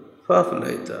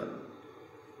ফাআফনাইতা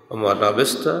ওয়া মা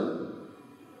লাবিসতা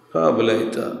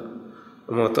ফাআবলাইতা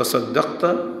ওয়া মা তাসাদ্দাকতা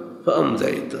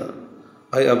ফাআমদাইতা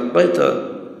আই আবকাইতা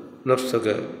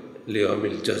নাফসাকা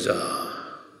লিয়াউমিল জাযা।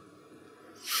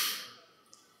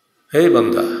 হে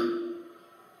বান্দা,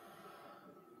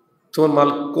 তোমার মাল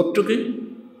কতটুকুই,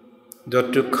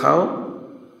 যতটুকু খাও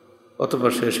অথবা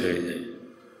শেষ হয়ে যায়,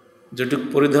 যেটুকু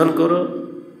পরিধান করো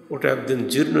ওটা একদিন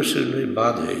জীর্ণ শীর্ণ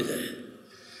বাদ হয়ে যায়,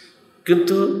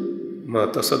 কিন্তু মা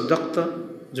তাসাদ্দাকতা,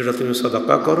 যেটা তুমি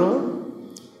সাদাকা করো,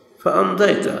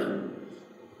 ফাআমদাইতা,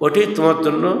 ওটাই তোমার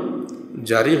জন্য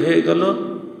জারি হয়ে গেল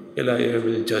ইলা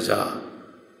ইয়াউমিল জাযা,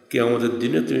 কিয়ামতের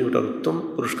দিনে তুমি ওটার উত্তম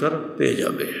পুরস্কার পেয়ে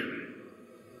যাবে।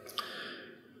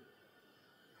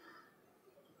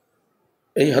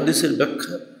 এই হাদিসের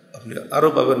ব্যাখ্যা আপনি আরও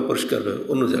পাবেন পরিষ্কারভাবে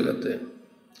অন্য জায়গাতে।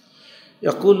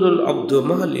 ইয়াকুলুল আবদু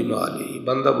মালি মালি,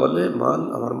 বান্দা বলে মাল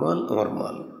আমার, মাল আমার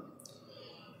মাল,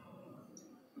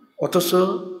 অথচ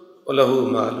ওলাহু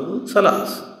মালু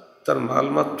সালাস, তার মাল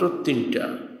মাত্র তিনটা,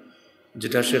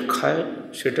 যেটা সে খায়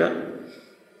সেটা,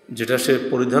 যেটা সে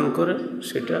পরিধান করে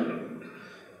সেটা,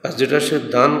 আর যেটা সে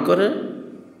দান করে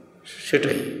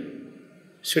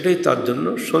সেটাই তার জন্য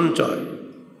সঞ্চয়।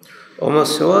 ওমা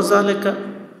সেওয়া জালেকা,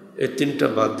 এই তিনটা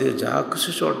বাদ দিয়ে যা কিছু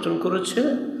সে অর্জন করেছে,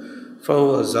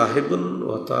 ফাহুয়া জাহিবুন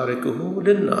ওয়া তারিকুহু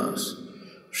লিন্নাস,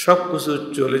 সব কিছু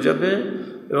চলে যাবে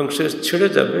এবং সে ছেড়ে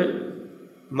যাবে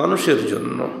মানুষের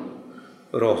জন্য।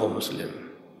 রাওয়াহু মুসলিম।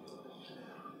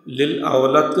 লিল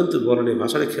আওলাদ কিন্তু বর্ণী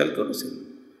ভাষাটা খেয়াল করেছেন,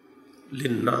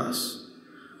 লিন্নাস,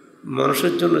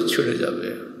 মানুষের জন্য ছেড়ে যাবে।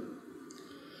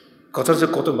 কথা যে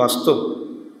কত বাস্তব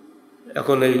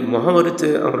এখন এই মহামারীতে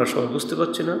আমরা সবাই বুঝতে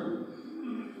পারছি না,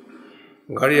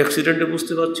 গাড়ি অ্যাক্সিডেন্টে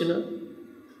বুঝতে পারছি না।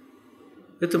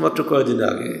 এই তো মাত্র কয়েকদিন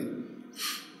আগে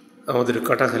আমাদের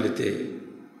কাটাখালীতে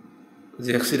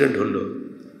যে অ্যাক্সিডেন্ট হলো,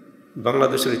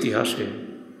 বাংলাদেশের ইতিহাসে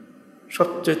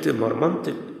সবচাইতে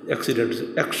মর্মান্তিক অ্যাক্সিডেন্ট,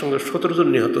 একসঙ্গে 17 জন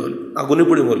নিহত হল, আগুনে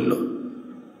পড়ে মরল,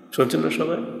 শুনছেন না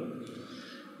সবাই?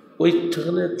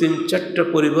 ওইখানে 3-4টা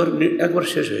পরিবার একবার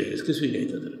শেষ হয়ে গেছে, কিছুই নেই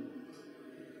তাদের,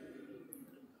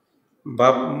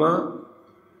 বাপ মা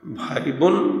ভাই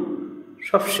বোন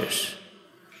সব শেষ।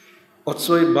 অথচ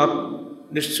ওই বাপ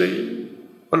নিশ্চয়ই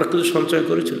অনেক কিছু সঞ্চয়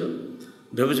করেছিল,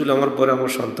 ভেবেছিল আমার পরে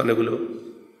আমার সন্তান এগুলো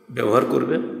ব্যবহার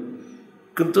করবে,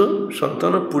 কিন্তু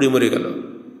সন্তানও পুড়ে মরে গেল।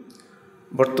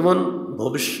 বর্তমান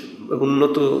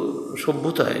উন্নত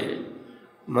সভ্যতায়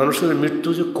মানুষের মৃত্যু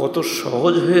যে কত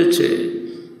সহজ হয়েছে,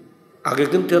 আগে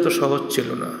কিন্তু এত সহজ ছিল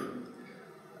না।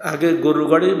 আগে গরু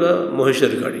গাড়ি বা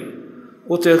মহিষের গাড়ি,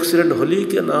 ওতে অ্যাক্সিডেন্ট হলেই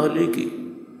কি না হলেই কি,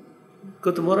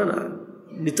 কেউ তো মরে না,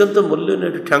 নিতান্ত মরলে না,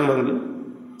 একটু ঠ্যাং ভাঙল।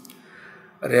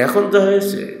 আর এখন তো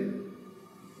হয়েছে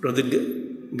যদি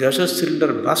গ্যাসের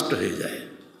সিলিন্ডার বাস্ট হয়ে যায়,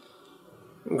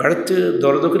 গাড়ির থেকে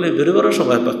দরজা খুলে বেরোবারও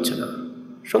সময় পাচ্ছে না,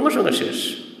 সঙ্গে সঙ্গে শেষ।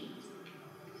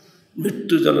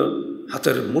 মৃত্যু যেন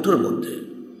হাতের মুঠোর মধ্যে।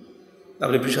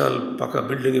 আপনি বিশাল পাকা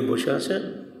বিল্ডিংয়ে বসে আছেন,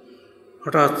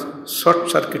 হঠাৎ শর্ট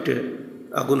সার্কিটে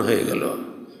আগুন হয়ে গেল।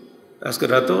 আজকে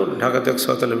রাতেও ঢাকাতে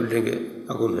 100 বিল্ডিংয়ে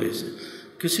আগুন হয়েছে,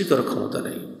 কিছুই করার ক্ষমতা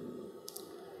নেই।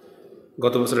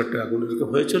 গত বছর একটা আগুন এরকম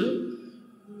হয়েছিল,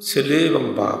 ছেলে এবং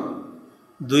বাপ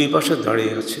দুই পাশে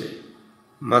দাঁড়িয়ে আছে,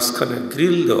 মাঝখানে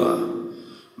গ্রিল দেওয়া,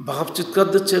 বাপ চিৎকার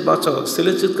দিচ্ছে বাঁচাও,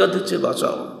 ছেলে চিৎকার দিচ্ছে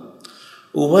বাঁচাও,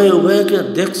 উভয়কে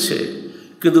দেখছে,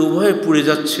 কিন্তু উভয়ে পুড়ে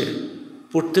যাচ্ছে।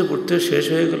 পড়তে পড়তে শেষ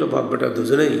হয়ে গেল, বাপ বেটা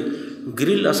দুজনেই।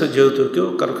 গ্রিল আছে যেহেতু, কেউ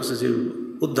কারোর কাছে যে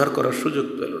উদ্ধার করার সুযোগ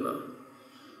পেল না।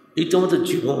 এই তো আমাদের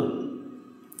জীবন।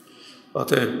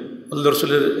 অতএব আল্লাহ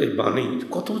রাসূলের এই বাণী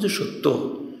কত যে সত্য।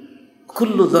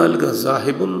 কুল্লু যালিকা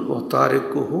যাহিবুন ওয়া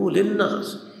তারিকুহু লিন্নাস,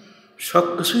 সব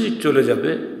কিছুই চলে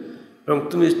যাবে এবং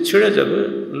তুমি ছেড়ে যাবে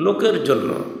লোকের জন্য।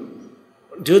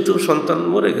 যেহেতু সন্তান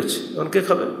মরে গেছে, অনেকে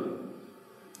খাবে,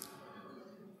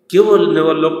 কেউ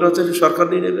নেওয়ার লোক না চাইলে সরকার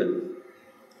নিয়ে নেবে,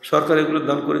 সরকার এগুলো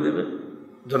দান করে দেবে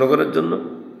জনগণের জন্য।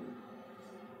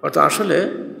 অর্থাৎ আসলে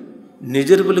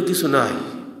নিজের বলে কিছু নাই,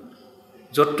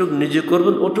 যতটুকু নিজে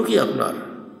করবেন ওটুকুই আপনার,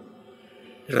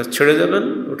 এটা ছেড়ে যাবেন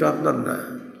ওটা আপনার না।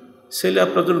 ছেলে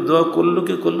আপনার জন্য দোয়া করলো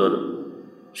কি করলো না,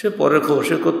 সে পরের খবর,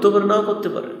 সে করতে পারে নাও করতে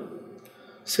পারে।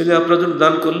 ছেলে আপনার জন্য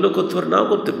দান করলেও করতে পারে নাও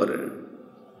করতে পারে,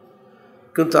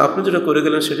 কিন্তু আপনি যেটা করে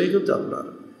গেলেন সেটাই কিন্তু আপনার।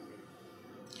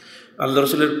 আল্লাহ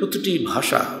রাসূলের প্রতিটি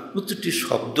ভাষা, প্রতিটি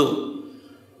শব্দ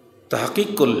তাহকিক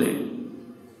করলে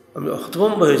আমি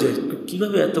হতভম্ব হয়ে যাই,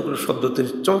 কীভাবে এতগুলো শব্দ তিনি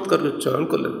চমৎকার করে চয়ন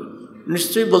করলেন।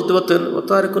 নিশ্চয়ই বলতে পারতেন ও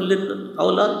তার করলেন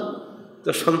আওলাদ,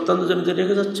 তার সন্তানদের জন্য যে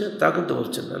রেখে যাচ্ছে তা কিন্তু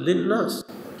বলছেন না, লিন্নাস।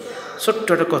 ছোট্ট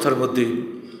একটা কথার মধ্যে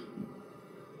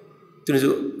তিনি যে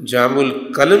জামুল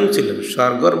কালেম ছিলেন,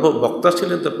 সারগর্ভ বক্তা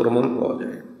ছিলেন, তার প্রমাণ পাওয়া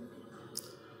যায়।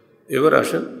 এবার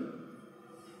আসেন,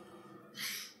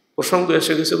 প্রসঙ্গ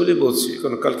এসে গেছে বলেই বলছি,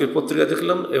 কারণ কালকে পত্রিকা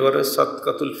দেখলাম এবারে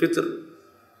সাদকাতুল ফিতর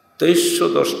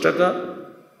 2310 টাকা,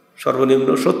 সর্বনিম্ন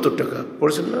 70 টাকা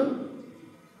পড়েছেন না?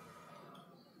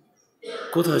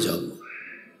 কোথায় যাব?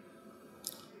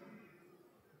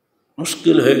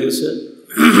 মুশকিল হয়ে গেছে।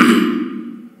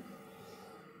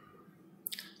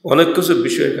 অনেক কিছু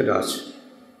বিষয় এখানে আছে।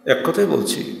 এক কথাই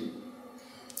বলছি,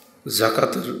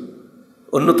 জাকাতের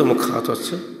অন্যতম খাত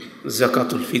হচ্ছে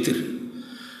জাকাতুল ফিতর,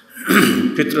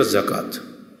 ফিতরের জাকাত।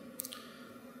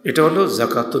 এটা হলো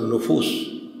জাকাতুল নুফুস,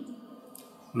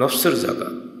 নফসের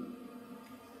জাকাত।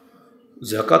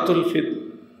 জাকাতুল ফিতর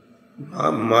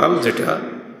মাল যেটা,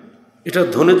 এটা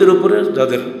ধনীদের উপরে,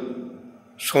 যাদের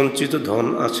সঞ্চিত ধন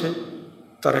আছে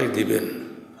তারাই দিবেন।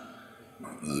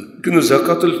 কিন্তু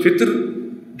জাকাতুল ফিতর,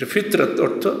 যে ফিতরাত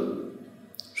অর্থ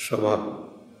স্বভাব,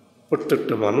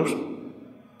 প্রত্যেকটা মানুষ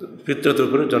ফিতরাতের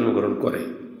উপরে জন্মগ্রহণ করে।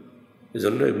 এই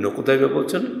জন্য ইবনে কুতাইবা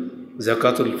বলছেন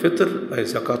জাকাতুল ফিতর আর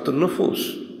জাকাতুল নুফুস।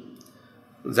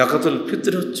 জাকাতুল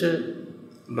ফিতর হচ্ছে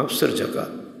নফসের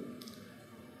জাকাত।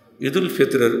 ঈদুল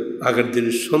ফিতরের আগের দিন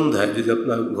সন্ধ্যায় যদি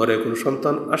আপনার ঘরে কোনো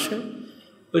সন্তান আসে,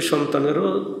 ওই সন্তানেরও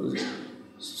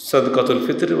সাদকাতুল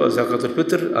ফিতর বা জাকাতুল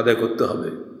ফিতর আদায় করতে হবে।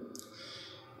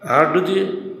 আর যদি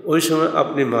ওই সময়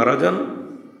আপনি মারা যান,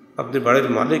 আপনি বাড়ির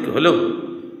মালিক হলেও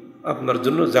আপনার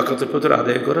জন্য জাকাতুল ফিতর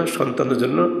আদায় করা সন্তানের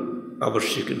জন্য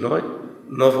আবশ্যিক নয়,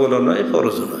 নফলও নয়,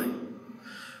 ফরজও নয়।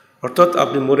 অর্থাৎ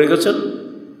আপনি মরে গেছেন,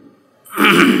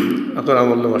 আপনার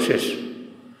আমলনামা শেষ,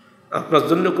 আপনার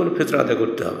জন্য কোনো ফিতর আদায়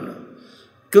করতে হবে না।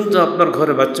 কিন্তু আপনার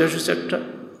ঘরে বাচ্চা এসেছে একটা,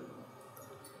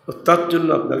 তার জন্য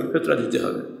আপনাকে ফিতরা দিতে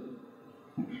হবে।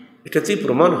 এটাতেই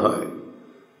প্রমাণ হয়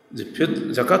যে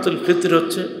জাকাতুল ফিতর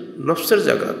হচ্ছে নফসের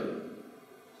জাকাত।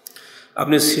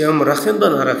 আপনি সিয়াম রাখেন বা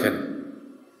না রাখেন,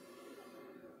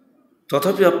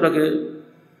 তথাপি আপনাকে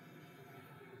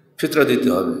ফিতরা দিতে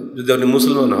হবে, যদি আপনি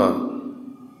মুসলমান হন,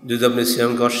 যদি আপনি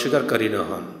সিয়ামকে অস্বীকারী না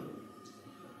হন।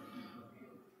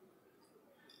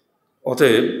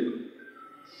 অতএব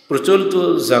প্রচলিত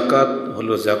জাকাত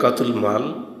হলো জাকাতুল মাল,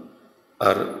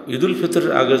 আর ঈদুল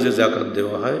ফিতরের আগে যে জাকাত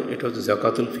দেওয়া হয় এটা হচ্ছে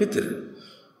জাকাতুল ফিতর।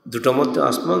 দুটোর মধ্যে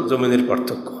আসমান জমিনের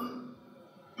পার্থক্য।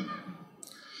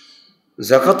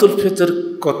 জাকাতুল ফিতর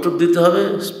কত দিতে হবে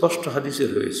স্পষ্ট হাদিসে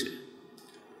রয়েছে।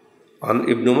 আন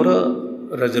ইবনে উমর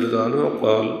রাদিয়াল্লাহু আনহু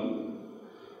قال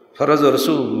فرض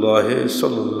رسول الله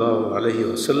صلى الله عليه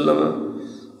وسلم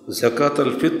زكاة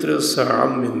الفطر صاعا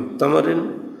من تمر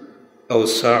أو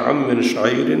صاعا من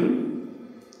شعير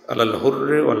على الحر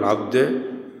والعبد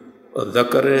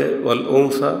والذكر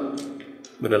والأنثى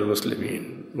من المسلمين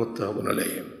متفق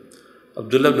عليه।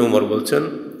 আব্দুল্লাহ ইবনে উমর বলছেন,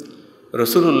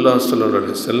 রাসূলুল্লাহ সাল্লাল্লাহু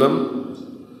আলাইহি ওয়াসাল্লাম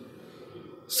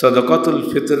সাদাকাতুল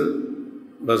ফিতর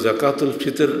বা জাকাতুল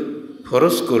ফিতর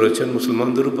ফরজ করেছেন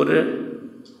মুসলমানদের উপরে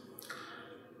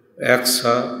 1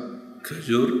 সা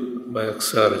খেজুর বা 1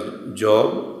 সার জব,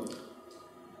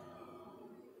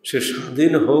 সে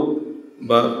স্বাধীন হোক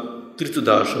বা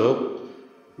কৃতদাস হোক,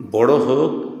 বড়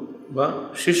হোক বা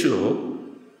শিশু হোক,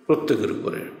 প্রত্যেকের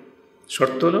উপরে।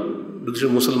 শর্ত হলো যদি সে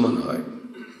মুসলমান হয়।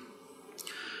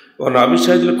 وعن أبي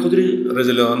سعيد الخدري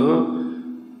رضي الله عنه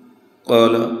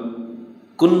قال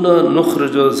كنا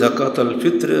نخرج زكاة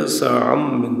الفطر صاعا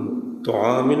من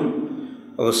طعام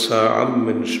أو صاعا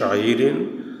من شعير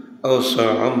أو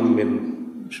صاعا من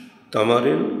تمر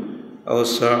أو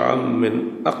صاعا من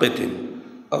عقد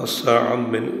أو صاعا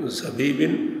من زبيب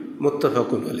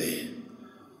متفق عليه।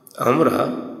 আমরা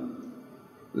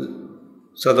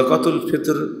সাদাকাতুল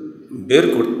ফিতর বের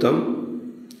করতাম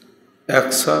 1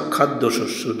 সা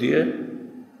খাদ্যশস্য দিয়ে,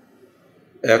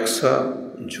 1 সা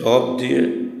জব দিয়ে,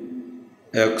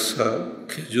 1 সা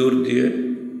খেজুর দিয়ে,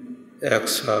 1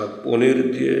 সা পনির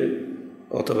দিয়ে,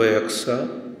 অথবা 1 সা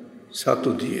ছাতু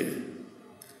দিয়ে,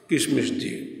 কিশমিশ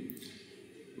দিয়ে।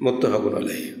 মুত্তাফাকুন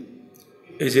আলাইহি।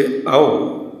 এই যে আও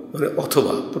মানে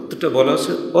অথবা, প্রত্যেকটা বলা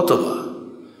আছে অথবা।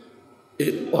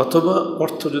 এই অথবা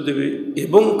অর্থ যদি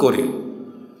এবং করি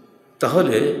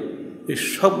তাহলে এই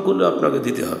সবগুলো আপনাকে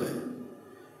দিতে হবে।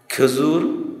 খেজুর,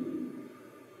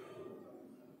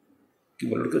 কি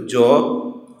বলে, জব,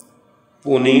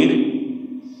 পনির,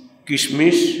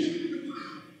 কিশমিশ,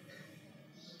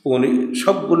 পনির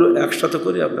সবগুলো একসাথে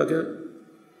করে আপনাকে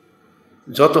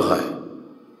যত হয়,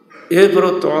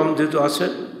 এরপরও তম যেহেতু আছে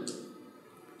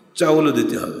চাউলও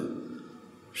দিতে হবে,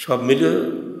 সব মিলে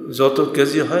যত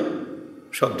কেজি হয়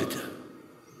সব দিতে হবে।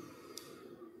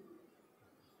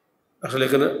 আসলে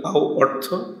এখানে আও অর্থ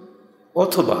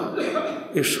অথবা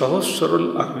এই সহজ সরল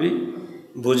আরবি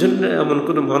বোঝেন না এমন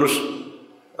কোনো মানুষ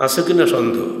আছে কিনা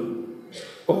সন্দেহ।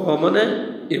 অ মানে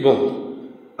এবং,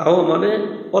 আও মানে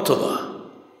অথবা।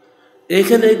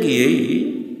 এখানে গিয়েই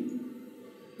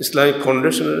ইসলামিক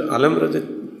ফাউন্ডেশনের আলেমরা যে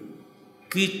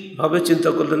কীভাবে চিন্তা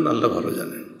করলেন আল্লাহ ভালো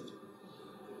জানেন।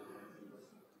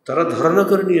 তারা ধারণা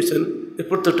করে নিয়েছেন এ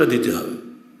প্রত্যেকটা দিতে হবে।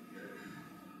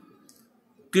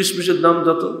 কিশমিশের দাম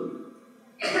যত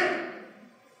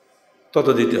তত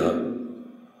দিতে হবে,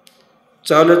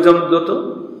 চাউলের দাম যত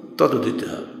তত দিতে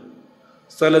হবে।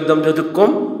 চাউলের দাম যেহেতু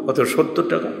কম অত 70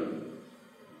 টাকা।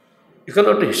 এখানে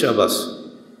একটা হিসাব আছে।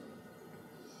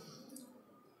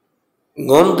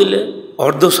 গম দিলে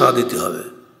অর্ধ সা দিতে হবে,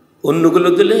 অন্যগুলো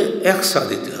দিলে 1 সা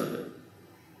দিতে হবে।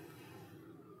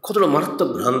 কতটা মারাত্মক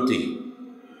ভ্রান্তি!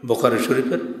 বুখারী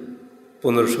শরীফের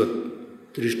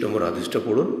 1530 নম্বর হাদিসটা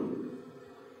পড়ুন,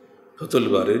 ফাতুল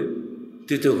বারীর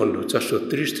 3য় খণ্ড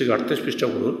 430 থেকে 38 পৃষ্ঠা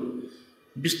পড়ুন,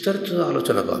 বিস্তারিত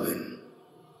আলোচনা পাবেন।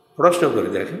 পড়াশোনা করে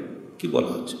দেখেন কি বলা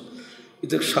হচ্ছে।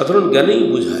 এতে সাধারণ জ্ঞানেই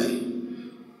বোঝায়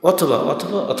অথবা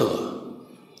অথবা অথবা।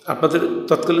 আপনাদের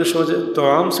তৎকালীন সমাজে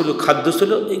তোয়াম ছিল, খাদ্য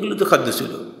ছিল, এগুলো তো খাদ্য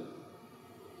ছিল।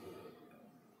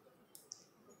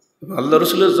 আল্লাহ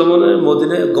রসুলের জমানায়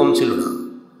মদিনায় গম ছিল না।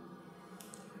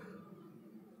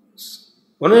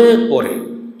 অনেক পরে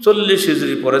 40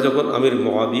 হিজরি পরে যখন আমির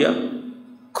মুআবিয়া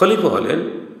খলিফা হলেন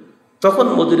তখন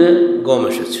মদিনায় গম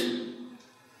এসেছে।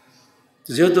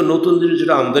 যেহেতু নতুন জিনিস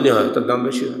যেটা আমদানি হয় তার দাম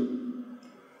বেশি হয়,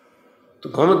 তো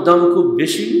গমের দাম খুব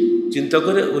বেশি চিন্তা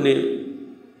করে উনি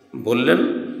বললেন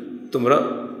তোমরা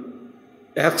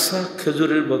 1 সা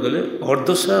খেজুরের বদলে অর্ধ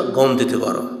সা গম দিতে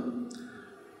পারো।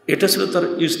 এটা ছিল তার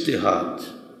ইজতিহাদ।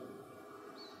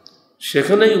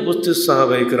 সেখানেই উপস্থিত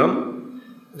সাহাবায়ে কেরাম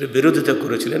বিরোধিতা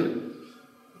করেছিলেন।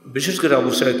 বিশেষ করে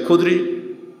আবু সাঈদ খুদরি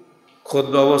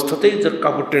খুতবা অবস্থাতেই তার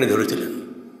কাপড় টেনে ধরেছিলেন।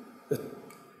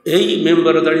 এই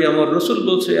মেম্বারে দাঁড়িয়ে আমার রসুল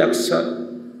বলছে 1 সা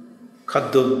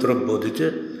খাদ্যদ্রব্য দিতে,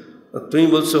 তুমি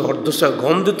বলছো অর্ধ সা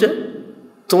গম দিতে,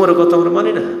 তোমার কথা আমরা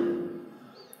মানি না।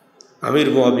 আমির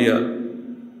মুআবিয়া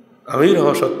আমির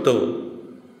হওয়া সত্ত্বেও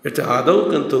এটা আদৌ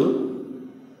কিন্তু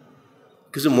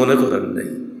কিছু মনে করেন নাই,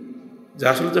 যে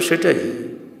আসলে তো সেটাই।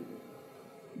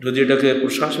 যদি এটাকে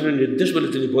প্রশাসনের নির্দেশ বলে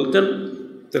তিনি বলতেন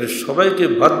তাহলে সবাইকে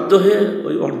বাধ্য হয়ে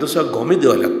ওই অর্ধ সা গমই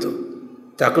দেওয়া লাগতো।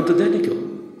 তা এখন তো দেয়নি কেউ।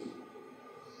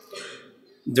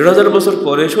 1500 বছর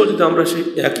পরে এসেও যদি আমরা সেই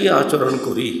একই আচরণ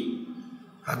করি,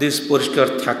 হাদিস পরিষ্কার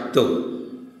থাকতেও,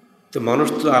 তো মানুষ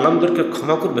তো আলেমদেরকে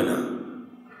ক্ষমা করবে না।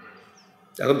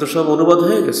 এখন তো সব অনুবাদ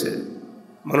হয়ে গেছে,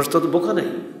 মানুষ তো বোকা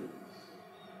নেই।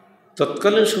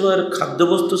 তৎকালীন সময়ের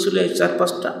খাদ্যবস্তু ছিল এই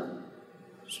 4-5টা,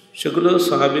 সেগুলো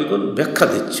সাহাবীগণ ব্যাখ্যা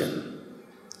দিচ্ছেন।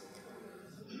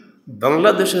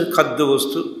 বাংলাদেশের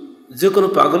খাদ্যবস্তু যে কোনো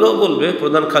পাগলও বলবে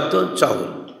প্রধান খাদ্য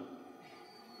চাউল।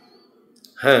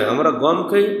 হ্যাঁ, আমরা গম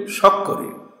খাই, শখ করি,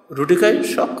 রুটি খাই,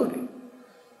 শখ করি।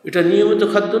 এটা নিয়মিত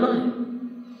খাদ্য নয়।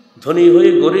 ধনী হই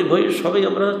গরিব হই সবাই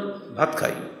আমরা ভাত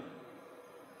খাই।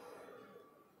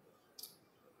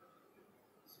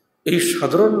 এই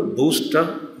সাধারণ বুঝটা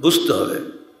বুঝতে হবে।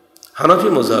 হানাফি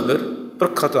মযহাবের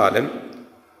প্রখ্যাত আলেম,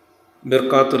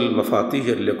 মিরকাতুল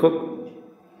মাফাতিহের লেখক,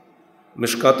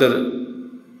 মিশকাতের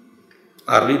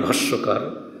আরবি ভাষ্যকার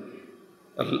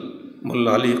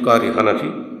মোল্লা আলী কারি হানাফি,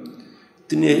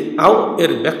 তিনি আও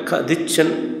এর ব্যাখ্যা দিচ্ছেন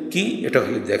কি, এটা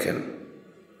হলে দেখেন।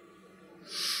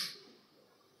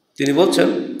 তিনি বলছেন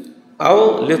আও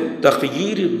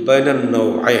লিত-তাখয়ীর বাইনান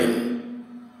নাওআইন,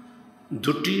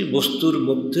 দুটি বস্তুর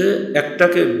মধ্যে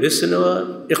একটাকে বেছে নেওয়া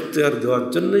ইখতিয়ার দেওয়ার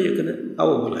জন্যই এখানে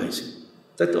আও বলা হয়েছে।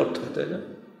 তাই তো অর্থ হয়, তাই না?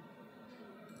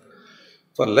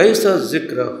 ফালাইসা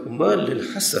যিকরাহুমা লিল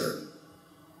হাসর,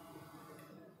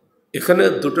 এখানে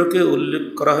দুটোকে উল্লেখ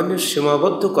করা হয়নি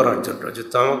সীমাবদ্ধ করার জন্য, যে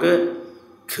তোমাকে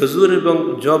খেজুর এবং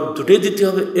জব দুটোই দিতে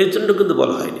হবে এর জন্য কিন্তু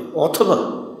বলা হয়নি। অথবা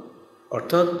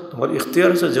অর্থাৎ তোমার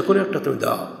ইখতিয়ার আছে, যে কোনো একটা তুমি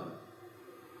দাও।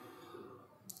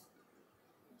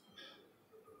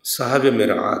 সাহাবে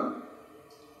মেরাত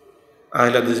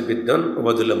আহলে হাদিস বিদ্বান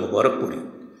ওবায়দুল্লাহ মুবারকপুরি,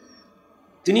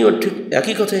 তিনিও ঠিক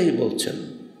একই কথাই বলছেন।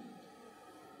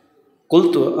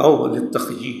 কুলতু আও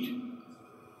লিত-তাখয়ীর,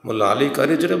 মোল্লা আলী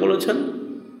কারি যেটা বলেছেন,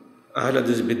 আহলে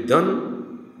হাদিস বিদ্বান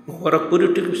মুবারকপুরি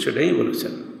ঠিক সেটাই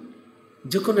বলেছেন,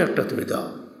 যে কোনো একটা তুমি দাও।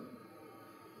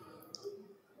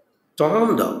 তোয়াম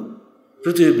দাও।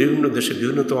 পৃথিবীর বিভিন্ন দেশে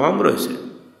বিভিন্ন তোয়াম রয়েছে।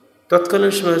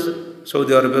 তৎকালীন সময়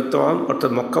সৌদি আরবের তোয়াম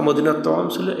অর্থাৎ মক্কা মদিনার তোয়াম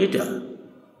ছিল এটা,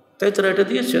 তাই তারা এটা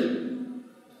দিয়েছেন।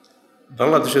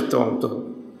 বাংলাদেশের তোয়াম তো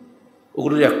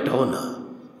ওগুলোর একটাও না।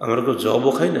 আমরা কেউ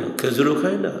জবও খাই না, খেজুরও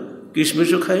খাই না,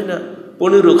 কিশমিশও খাই না,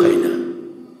 পনিরও খাই না।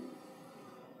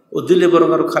 ও দিলে বরং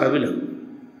আরও খারাপই লাগবে।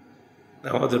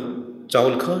 আমাদের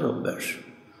চাউল খাওয়ার অভ্যাস,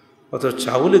 অথচ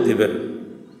চাউলই দেবেন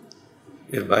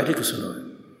এর বাইরে কিছু নয়।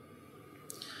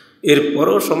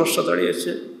 এরপরও সমস্যা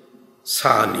দাঁড়িয়েছে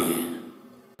সা নিয়ে,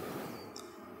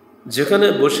 যেখানে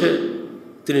বসে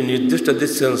তিনি নির্দিষ্ট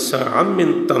দিচ্ছেন সা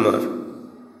আমিন তামার,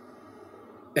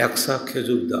 এক সা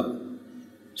খেজুর দাও,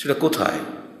 সেটা কোথায়?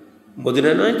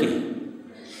 মদিনায় নয় কি?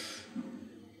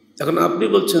 এখন আপনি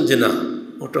বলছেন যে না,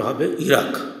 ওটা হবে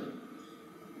ইরাক।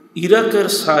 ইরাকের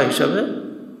সা হিসাবে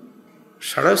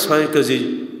 6.5 কেজি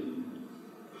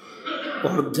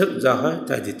অর্ধেক যা হয়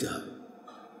তাই দিতে হয়,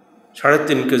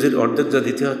 3.5 কেজির অর্ধেক যা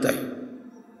দিতে হয় তাই।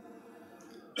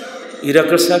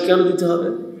 ইরাকের সা কেন দিতে হবে?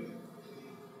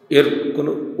 এর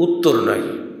কোনো উত্তর নাই।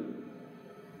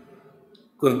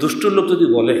 কোন দুষ্ট লোক যদি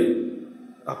বলে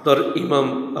আপনার ইমাম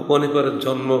আবু হানিফার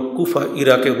জন্ম কুফা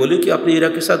ইরাকে, বলি কি আপনি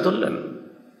ইরাকের সা ধরলেন?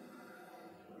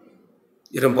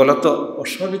 এরকম বলা তো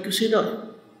অস্বাভাবিক কিছুই নয়।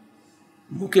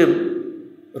 মুখে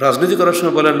রাজনীতি করার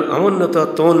সময় বলেন আমার নেতা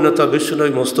তোমার নেতা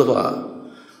বিশ্বনবী মোস্তফা,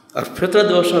 আর ফেতরা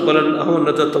দেওয়ার সময় বলেন আমার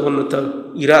নেতা তোমার নেতা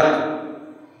ইরাক।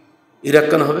 ইরাক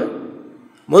কেন হবে?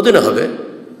 মদিনা হবে।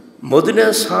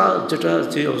 মদিনার সা যেটা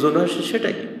যে ওজন আসে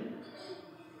সেটাই,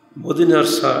 মদিনার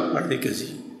সা 2.5 কেজি,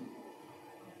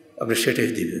 আপনি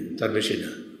সেটাই দিবেন, তার বেশি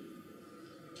না।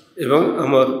 এবং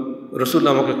আমার রসুল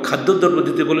আমাকে খাদ্যদ্রব্য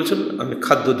দিতে বলেছেন, আমি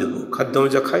খাদ্য দেব, খাদ্য আমি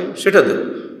যা খাই সেটা দেব।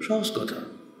 সহজ কথা।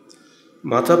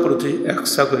 মাথা প্রতি 1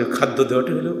 সা করে খাদ্য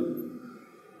দেওয়াটা হলো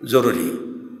জরুরি।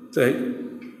 তাই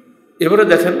এবারে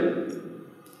দেখেন,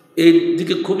 এই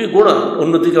দিকে খুবই গোড়া,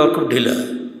 অন্যদিকে আর খুব ঢিলা।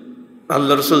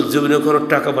 আল্লাহ রসুল জীবনে কোনো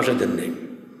টাকা পয়সা দেন নেই।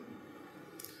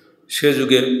 সে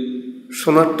যুগে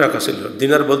সোনার টাকা ছিল,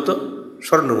 দিনার বলতো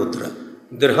স্বর্ণ মুদ্রা,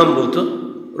 দেরহাম বলতো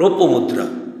রৌপ্য মুদ্রা।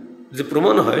 যদি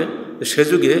প্রমাণ হয় সে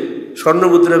যুগে স্বর্ণ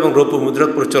মুদ্রা এবং রৌপ্য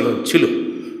মুদ্রার প্রচলন ছিল,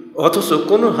 অথচ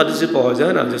কোনো হাদিসে পাওয়া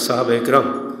যায় না যে সাহাবা একরাম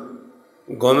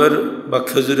গমের বা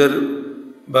খেজুরের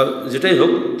বা যেটাই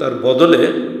হোক তার বদলে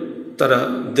তারা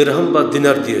দেরহাম বা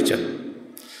দিনার দিয়েছেন।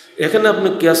 এখানে আপনি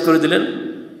কিয়াস করে দিলেন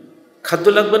খাদ্য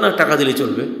লাগবে না, টাকা দিলেই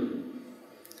চলবে।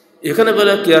 এখানে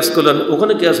বেলা কিয়াস করলেন,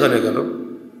 ওখানে কিয়াস হয় না কেন?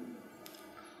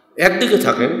 একদিকে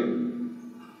থাকেন।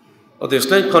 অত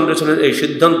ইসলামিক ফাউন্ডেশনের এই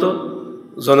সিদ্ধান্ত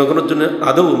জনগণের জন্য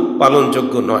আদৌ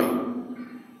পালনযোগ্য নয়।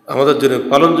 আমাদের জন্য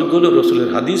পালনযোগ্য হল রসুলের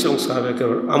হাদিস এবং সাহাবায়ে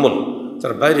কেরামের আমল,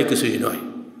 তার বাইরে কিছুই নয়।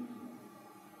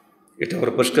 এটা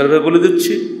আমরা পরিষ্কারভাবে বলে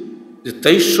দিচ্ছি যে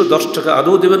 2310 টাকা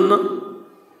আদৌ দেবেন না,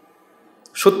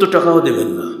 70 টাকাও দেবেন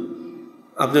না।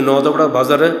 আপনি নওদাপাড়া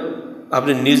বাজারে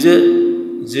আপনি নিজে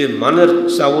যে মানের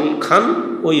চাউল খান,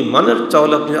 ওই মানের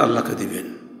চাউল আপনি আল্লাহকে দিবেন।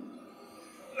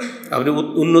 আপনি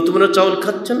উন্নত মানের চাউল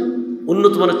খাচ্ছেন,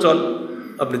 উন্নত মানের চাউল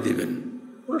আপনি দিবেন,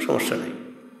 কোনো সমস্যা নেই।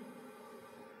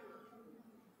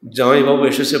 জামাইবাবু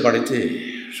এসেছে বাড়িতে,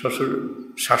 শ্বশুর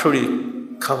শাশুড়ি,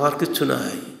 খাবার কিচ্ছু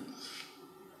নাই।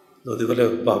 যদি বলে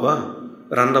বাবা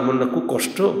রান্না বান্না খুব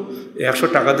কষ্ট, 100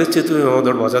 টাকা দিচ্ছে, তুমি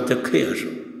আমাদের বাজার থেকে খেয়ে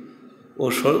আসো। ও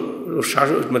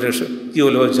শাশুড়ি মানে কী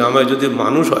বলে, ওই জামাই যদি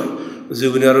মানুষ হয়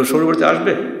জীবনে আরও শ্বশুর বাড়িতে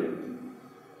আসবে?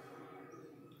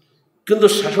 কিন্তু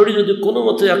শাশুড়ি যদি কোনো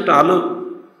মতে একটা আলু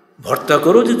ভর্তা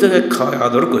করেও যদি তাকে খাওয়ায়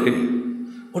আদর করে,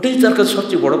 ওটাই তার কাছে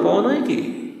সবচেয়ে বড় পাওয়া নয় কি?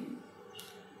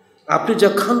 আপনি যা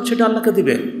খান সেটা আল্লাহকে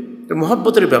দিবেন, এটা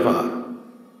মহব্বতের ব্যাপার।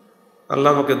 আল্লাহ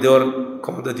আমাকে দেওয়ার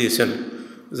ক্ষমতা দিয়েছেন,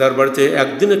 যার বাড়িতে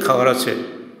একদিনে খাওয়ার আছে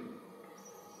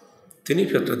তিনি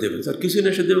ফেতরা দেবে, তার কিছু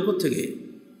নেই, সে দেবে কোত্থেকে?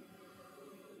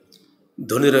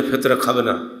 ধনীরা ফেতরা খাবে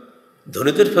না,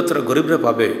 ধনীদের ফেতরা গরিবরা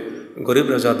পাবে,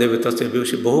 গরিবরা যা দেবে তার চেয়ে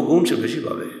বেশি, বহু গুণ সে বেশি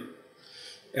পাবে।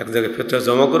 এক জায়গায় ফেতরা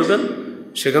জমা করবেন,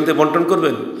 সেখান থেকে বন্টন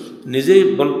করবেন, নিজেই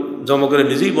জমা করে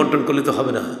নিজেই বন্টন করলে তো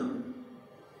হবে না।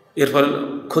 এর ফলে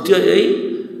ক্ষতি হয় এই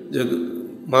যে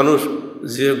মানুষ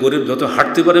যে গরিব যত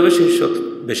হাঁটতে পারে বেশি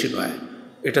বেশি পায়,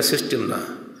 এটা সিস্টেম না।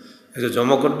 এটা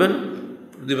জমা করবেন,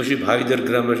 প্রতিবেশী ভাইদের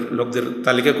গ্রামের লোকদের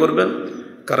তালিকা করবেন,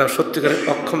 কারা সত্যিকারে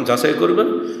অক্ষম যাচাই করবেন,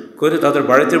 করে তাদের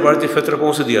বাড়িতে বাড়িতে ফেতরা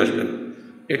পৌঁছে দিয়ে আসবেন।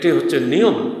 এটাই হচ্ছে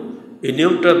নিয়ম। এই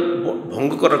নিয়মটা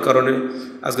ভঙ্গ করার কারণে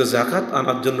আজকে জাকাত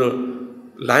আনার জন্য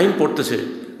লাইন পড়তেছে,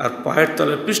 আর পায়ের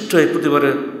তলে পৃষ্ঠ হয়ে প্রতিবারে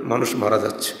মানুষ মারা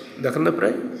যাচ্ছে, দেখেন না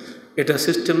প্রায়। এটা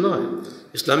সিস্টেম নয়।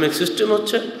 ইসলামিক সিস্টেম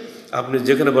হচ্ছে আপনি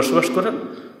যেখানে বসবাস করেন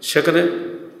সেখানে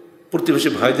প্রতিবেশী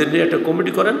ভাইদের নিয়ে একটা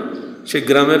কমিটি করেন, সেই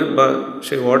গ্রামের বা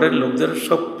সেই ওয়ার্ডের লোকদের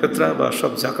সব ফেতরা বা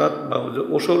সব জাকাত বা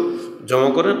ওসর জমা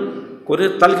করেন, করে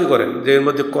তালিকা করেন যে এর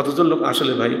মধ্যে কতজন লোক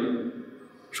আসলে ভাই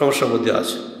সমস্যার মধ্যে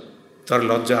আছে, তার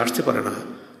লজ্জা আসতে পারে না।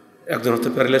 একজন হয়তো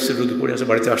প্যারালাইসিস রোগী পড়ে আছে,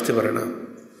 বাড়িতে আসতে পারে না।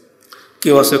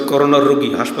 কেউ আছে করোনার রোগী,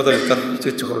 হাসপাতালে তার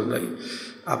চিকিৎসা করেন নাই।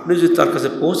 আপনি যদি তার কাছে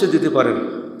পৌঁছে দিতে পারেন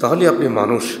তাহলে আপনি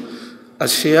মানুষ। আর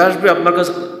সে আসবে আপনার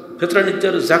কাছে ফেতরা নিতে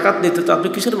আর জাকাত নিতে, তো আপনি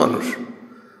কিসের মানুষ?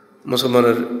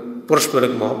 মুসলমানের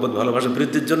পরস্পরের মহব্বত ভালোবাসা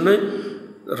বৃদ্ধির জন্যই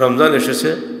রমজান এসেছে।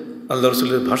 আল্লাহ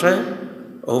রসুলের ভাষায়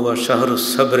ওবা শাহরুস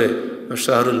সাবরে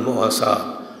শাহরুল মুআসা,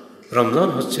 রমজান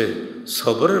হচ্ছে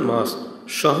সবরের মাস,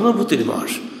 সহানুভূতির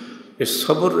মাস। এই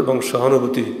সবর এবং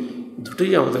সহানুভূতি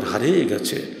দুটোই আমাদের হারিয়ে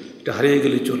গেছে। এটা হারিয়ে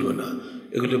গেলে চলবে না,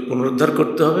 এগুলি পুনরুদ্ধার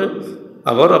করতে হবে।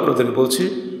 আবার আপনাদের বলছি,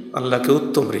 আল্লাহকে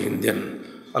উত্তম ঋণ দেন।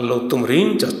 আল্লাহ উত্তম ঋণ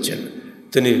চাচ্ছেন।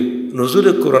 তিনি নজরুল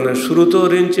কোরআনের শুরুতেও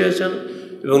ঋণ চেয়েছেন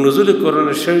এবং নজরুল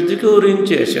কোরআনের শেষ দিকেও ঋণ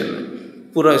চেয়েছেন।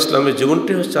 পুরো ইসলামের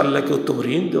জীবনটি হচ্ছে আল্লাহকে উত্তম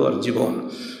ঋণ দেওয়ার জীবন।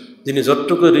 যিনি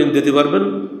যতটুকু ঋণ দিতে পারবেন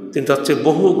তিনি তার চেয়ে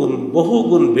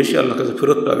বহুগুণ বেশি আল্লাহর কাছে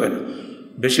ফেরত পাবেন।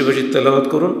 বেশি বেশি তেলাওয়াত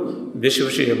করুন, বেশি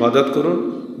বেশি ইবাদত করুন,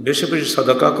 বেশি বেশি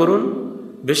সাদাকা করুন,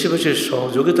 বেশি বেশি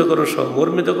সহযোগিতা করুন,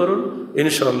 সহমর্মিত করুন।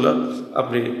 ইনশাআল্লাহ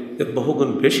আপনি এর বহুগুণ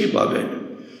বেশি পাবেন।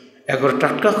 একবার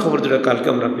টাটকা খবর যেটা কালকে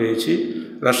আমরা পেয়েছি,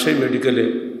 রাজশাহী মেডিকেলে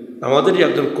আমাদেরই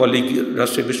একজন কলিগ,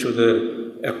 রাজশাহী বিশ্ববিদ্যালয়ের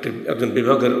একজন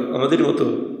বিভাগের আমাদেরই মতো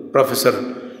প্রফেসর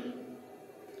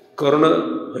করোনা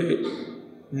হয়ে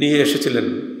নিয়ে এসেছিলেন।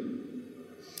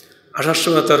 আসার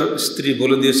সময় তার স্ত্রী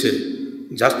বলে দিয়েছে,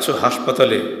 যাচ্ছ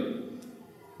হাসপাতালে,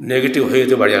 নেগেটিভ হয়ে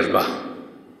যেতে বাড়ি আসবা।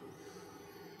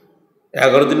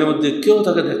 11 দিনের মধ্যে কেউ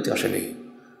তাকে দেখতে আসেনি,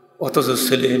 অথচ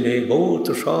ছেলে মেয়ে বউ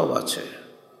তো সব আছে।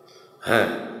 হ্যাঁ,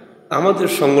 আমাদের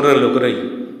সংগঠনের লোকেরাই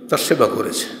তার সেবা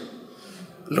করেছে।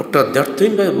 লোকটা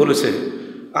 1.5-3 ভাই বলেছে,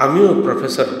 আমিও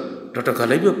প্রফেসর, ডক্টর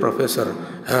গালিবও প্রফেসর।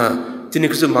 হ্যাঁ, তিনি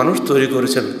কিছু মানুষ তৈরি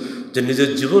করেছেন যে নিজের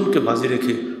জীবনকে বাজি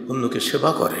রেখে অন্যকে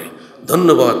সেবা করে।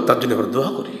 ধন্যবাদ, তার জন্য আমরা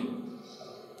দোয়া করি।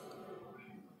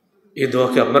 এই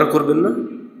দোয়াকে আপনারা করবেন না?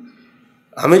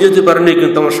 আমি যেতে পারিনি,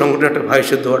 কিন্তু আমার সংগঠনের একটা ভাই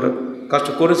সে দোয়াটা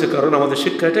কাজটা করেছে। কারণ আমাদের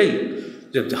শিক্ষা এটাই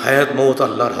যে হায়াত মওত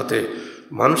আল্লাহর হাতে,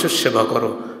 মানুষের সেবা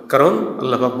করো। কারণ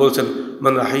আল্লাহ পাক বলছেন,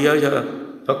 মান আহইয়া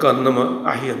ফাকান্নামা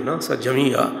আহইয়ান নাসা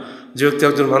জামিয়া। যে ব্যক্তি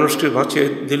একজন মানুষকে বাঁচিয়ে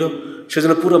দিল,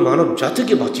 সেজন্য পুরো মানব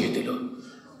জাতিকে বাঁচিয়ে দিল।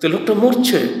 তো লোকটা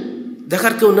মরছে,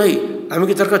 দেখার কেউ নাই, আমি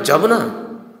কি তার কাছে যাব না?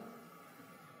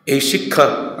 এই শিক্ষা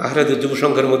আহলেহাদিস যুব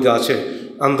সংঘের মধ্যে আছে,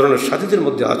 আন্দোলনের সাথীদের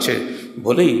মধ্যে আছে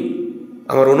বলেই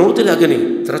আমার অনুমতি লাগেনি,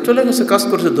 তারা চলে গেছে, কাজ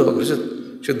করেছে, দোয়া করেছে।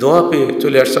 সে দোয়া পেয়ে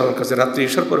চলে আসছে আমার কাছে। রাত্রি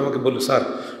এসার পর আমাকে বললো, স্যার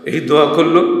এই দোয়া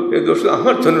করলো, এই দোয়া শুধু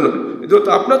আমার জন্য নয়, এই দোয়া তো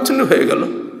আপনার জন্য হয়ে গেল।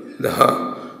 হ্যাঁ,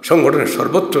 সংগঠনের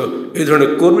সর্বত্র এই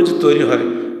ধরনের কর্মী যদি তৈরি হয়,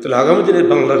 তাহলে আগামী দিনে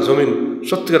বাংলার জমিন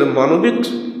সত্যিকারের মানবিক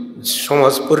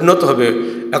সমাজ পরিণত হবে।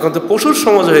 এখন তো পশুর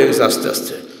সমাজ হয়ে গেছে আস্তে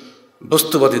আস্তে।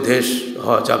 বস্তুবাদী দেশ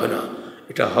হওয়া যাবে না,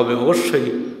 এটা হবে অবশ্যই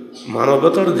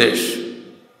মানবতার দেশ।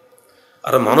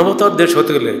 আর মানবতার দেশ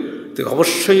হতে গেলে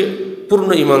অবশ্যই পূর্ণ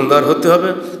ইমানদার হতে হবে,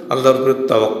 আল্লাহর উপরে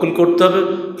তাওয়াক্কুল করতে হবে।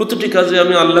 প্রতিটি কাজে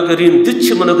আমি আল্লাহকে ঋণ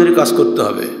দিচ্ছি মনে করে কাজ করতে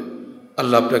হবে।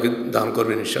 আল্লাহ আপনাকে দান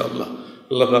করবেন ইনশাআল্লাহ।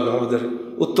 আল্লাহ পাক আমাদের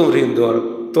উত্তম ঋণ দেওয়ার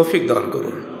তৌফিক দান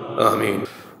করুন, আমিন।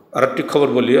 আর একটি খবর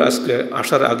বলি, আজকে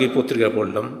আসার আগেই পত্রিকায়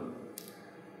পড়লাম,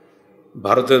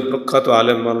 ভারতের প্রখ্যাত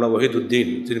আলেম মাওলানা ওয়াহিদুদ্দিন,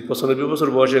 যিনি 95 বছর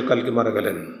বয়সে কালকে মারা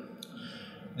গেলেন,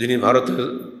 যিনি ভারতের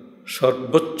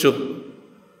সর্বোচ্চ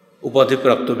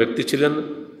উপাধিপ্রাপ্ত ব্যক্তি ছিলেন।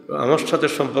 আমার সাথে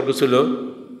সম্পর্ক ছিল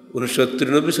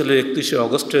 1993 সালে 31শে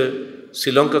অগস্টে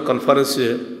শ্রীলঙ্কা কনফারেন্সে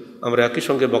আমরা একই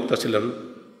সঙ্গে বক্তা ছিলাম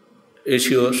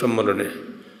এশীয় সম্মেলনে,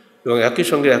 এবং একই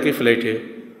সঙ্গে একই ফ্লাইটে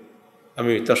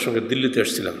আমি তার সঙ্গে দিল্লিতে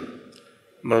এসেছিলাম।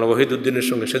 মাওলানা ওয়াহিদুদ্দিনের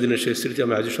সঙ্গে সেদিনের সেই স্মৃতি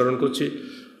আমি আজই স্মরণ করছি।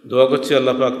 দোয়া করছি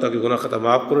আল্লাহ পাক তাকে গুনাহ খাতা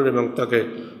মাফ করুন এবং তাকে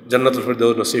জান্নাতুল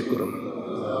ফেরদাউস নসিব করুন।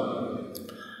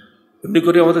 এমনি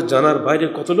করে আমাদের জানার বাইরে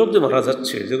কত লোক যে মারা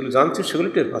যাচ্ছে, যেগুলো জানছি সেগুলো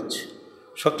টের পাচ্ছি,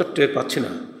 সবটা টের পাচ্ছি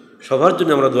না। সবার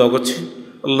জন্য আমরা দোয়া করছি,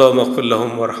 আল্লাহুম্মা ইগফির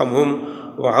লাহুম ওয়ারহামহুম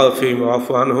ওয়াআফিহিম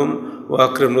ওয়াআফু আনহুম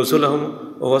ওয়াকরিম নুজুলাহুম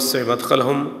ওয়াসসি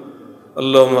মাদখালাহুম,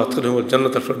 আল্লাহুম্মা আদখিলহুমুল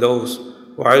জান্নাতাল ফিরদাউস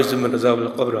ওয়াআইযহুম মিন আযাবিল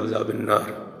কবর ওয়া আযাবিন নার।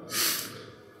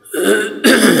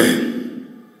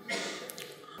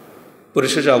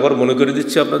 পরিশেষে আবার মনে করে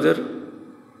দিচ্ছি আপনাদের,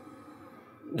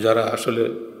 যারা আসলে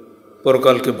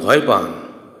পরকালকে ভয় পান,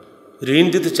 ঋণ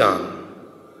দিতে চান,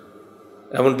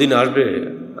 এমন দিন আসবে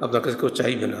আপনার কাছে কেউ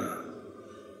চাইবে না।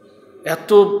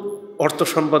 এত অর্থ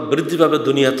সম্পদ বৃদ্ধি পাবে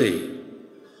দুনিয়াতে,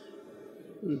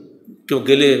 কেউ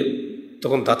গেলে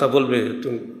তখন দাতা বলবে,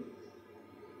 তুমি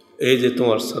এই যে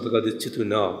তোমার সাদকা দিচ্ছি তুমি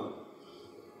নাও।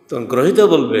 তখন গ্রহীতা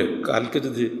বলবে, কালকে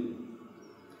যদি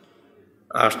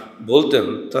বলতেন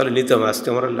তাহলে নিতাম, আজকে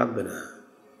আমার আর লাগবে না।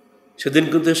 সেদিন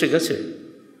কিন্তু এসে গেছে।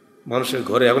 মানুষের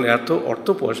ঘরে এখন এত অর্থ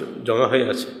পয়সা জমা হয়ে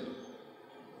আছে,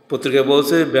 পত্রিকা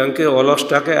বলছে ব্যাংকে অলস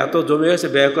টাকা এত জমে আছে,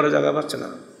 ব্যয় করার জায়গা পাচ্ছে না।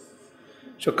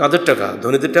 সব কাদের টাকা?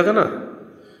 ধনীদের টাকা না।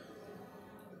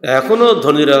 এখনও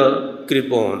ধনীরা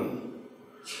কৃপণ,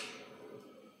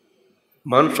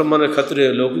 মান সম্মানের খাতিরে,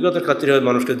 লৌকিকতার খাতিরে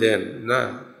মানুষকে দেন না।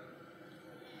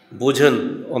 বোঝেন,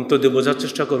 অন্তর দিয়ে বোঝার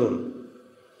চেষ্টা করুন।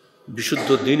 বিশুদ্ধ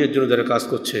দিনের জন্য যারা কাজ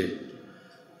করছে,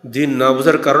 দিন না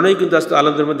বোঝার কারণেই কিন্তু আজকে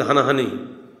আলেমদের মধ্যে হানাহানি।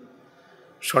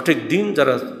 সঠিক দিন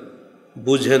যারা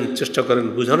বুঝেন, চেষ্টা করেন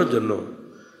বোঝানোর জন্য,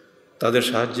 তাদের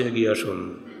সাহায্যে এগিয়ে আসুন,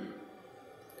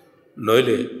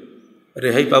 নইলে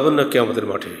রেহাই পাবেন না কিয়ামতের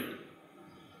মাঠে।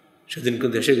 সেদিন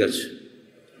কিন্তু এসে গেছে।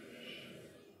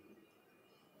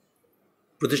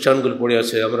 প্রতিষ্ঠানগুলো পড়ে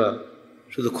আছে, আমরা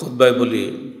শুধু খুতবায় বলি,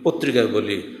 পত্রিকায়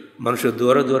বলি, মানুষের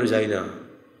দুয়ারে দুয়ারে যাই না।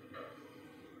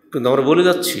 কিন্তু আমরা বলে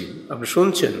যাচ্ছি, আপনি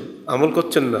শুনছেন, আমল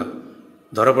করছেন না,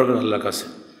 ধরা পড়বেন আল্লাহর কাছে।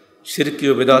 শিরকি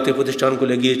ও বেদাতি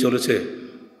প্রতিষ্ঠানগুলো এগিয়ে চলেছে,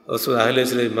 অথচ আহলে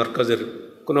হাদিসের এই মার্কাজের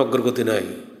কোনো অগ্রগতি নাই।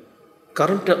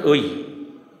 কারণটা ওই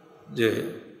যে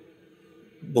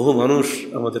বহু মানুষ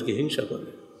আমাদেরকে হিংসা করে।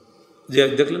 যে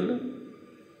দেখলেন না,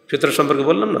 সেটার সম্পর্কে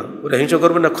বললাম না, ওরা হিংসা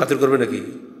করবে না, খাতির করবে নাকি?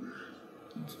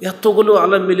 এতগুলো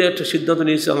আলেম মিলে একটা সিদ্ধান্ত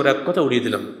নিয়েছে, আমরা এক কথা উড়িয়ে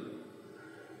দিলাম।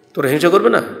 তোরা হিংসা করবে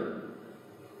না?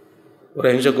 ওরা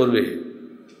হিংসা করবে।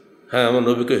 হ্যাঁ, আমার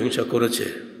নবীকে হিংসা করেছে,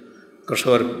 কারণ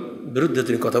সবার বিরুদ্ধে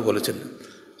তিনি কথা বলেছেন,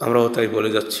 আমরাও তাই বলে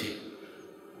যাচ্ছি।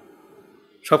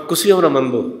 সব কিছুই আমরা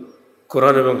মানব,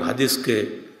 কোরআন এবং হাদিসকে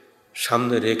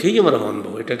সামনে রেখেই আমরা মানব,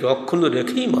 এটাকে অক্ষুণ্ণ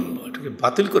রেখেই মানব, এটাকে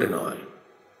বাতিল করে নয়।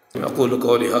 আকুলু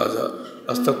কওলি হাযা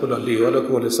আস্তাগফিরুল্লাহ লি ওয়া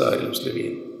লাকুম ওয়া লিসাইরিল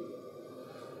মুসলিমিন।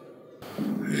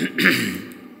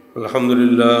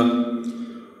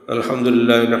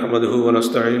 আলহামদুলিল্লাহ নাহমাদুহু ওয়া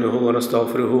নাস্তাঈনুহু ওয়া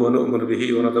নাস্তাগফিরুহু ওয়া নু'মিনু বিহি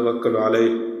ওয়া নাতাওয়াক্কালু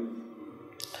আলাইহি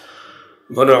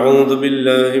ওয়া নাউযু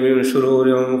বিল্লাহি মিন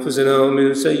শুরুরি আনফুসিনা ওয়া মিন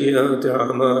সাইয়্যাতি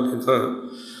আ'মালিনা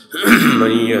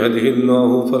মান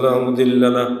ইয়াহদিহিল্লাহু ফালা মুদিল্লা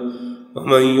লাহু ওয়া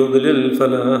মান ইউদ্লিল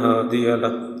ফালা হাদিয়া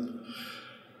লাহু।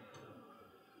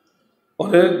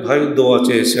 অনেক ভাই দোয়া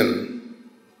চেয়েছেন,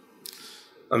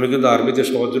 আমি কিন্তু আরবিতে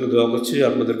সবার জন্য দোয়া করছি,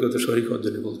 আপনাদেরকে তো শরীক হওয়ার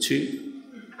জন্য বলছি।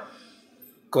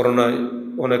 করোনায়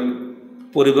অনেক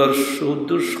পরিবার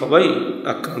সুদূর সবাই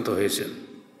আক্রান্ত হয়েছেন।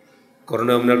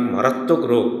 করোনা এমন এক মারাত্মক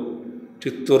রোগ,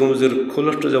 ঠিক তরমুজের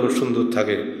খোলসটা যেমন সুন্দর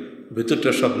থাকে,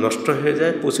 ভিতরটা সব নষ্ট হয়ে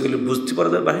যায়, পচে গেলে বুঝতে পারা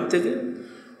যায় বাহির থেকে,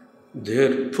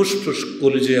 দেহের ফুসফুস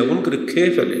কলিজে এমন করে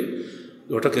খেয়ে ফেলে,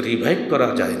 ওটাকে রিভাইভ করা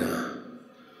যায় না।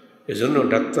 এজন্য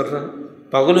ডাক্তাররা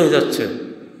পাগল হয়ে যাচ্ছেন,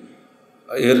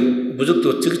 এর উপযুক্ত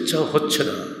চিকিৎসা হচ্ছে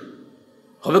না।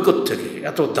 হবে কোত্থেকে?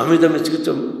 এত দামি দামি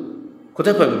চিকিৎসা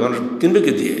কোথায় পাবে? মানুষ কিনবে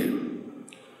কি দিয়ে?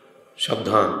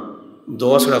 সাবধান,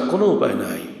 দোয়া ছাড়া কোনো উপায়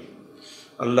নাই।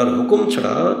 আল্লাহর হুকুম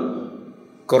ছাড়া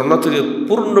করোনা থেকে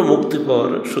পূর্ণ মুক্তি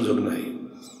পাওয়ার সুযোগ নাই।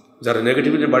 যারা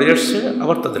নেগেটিভিটি বাড়ি আসছে,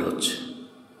 আবার তাদের হচ্ছে।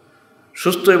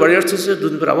 সুস্থ হয়ে বাড়ি আসছে,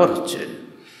 দুদিন পর আবার হচ্ছে।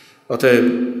 অতএব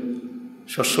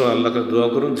সবসময় আল্লাহকে দোয়া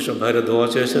করুন। যেসব ভাইরা দোয়া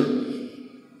চেয়েছেন,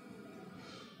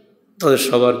 তাদের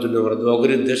সবার জন্য আমরা দোয়া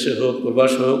করি। দেশে হোক,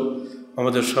 প্রবাস হোক,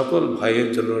 আমাদের সকল ভাইয়ের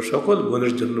জন্য, সকল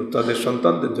বোনের জন্য, তাদের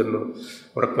সন্তানদের জন্য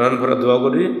আমরা প্রাণ ভরা দোয়া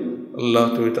করি। আল্লাহ,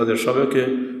 তুমি তাদের সবাইকে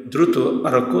দ্রুত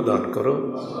আরোগ্য দান করো,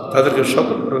 তাদেরকে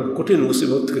সকল কঠিন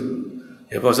মুসিবত থেকে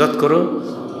হেফাজত করো।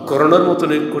 করোনার মতন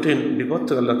এই কঠিন বিপদ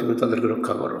থেকে আল্লাহ তুমি তাদেরকে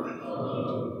রক্ষা করো।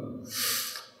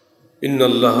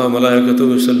 ইন্নাল্লাহা ওয়া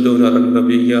মালাইকাতুহু ইউসাল্লুনা আলান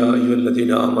নবী ইয়া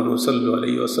আইয়ুহাল্লাযীনা আমানু সাল্লু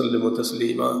আলাইহি ওয়া সাল্লিমু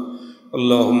তাসলিমা।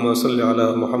 আল্লাহুম্মা সাল্লি আলা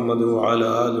মুহাম্মাদ ওয়া আলা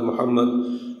আলি মুহাম্মাদ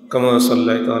কামা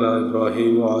সাল্লাইতা আলা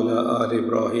ইব্রাহিম ওয়া আলা আলি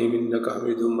ইব্রাহিম ইন্নাকা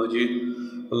হামিদুম মাজিদ।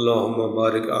 আল্লাহুম্মা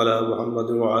বারিক আলা মুহাম্মাদ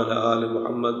ওয়া আলা আলি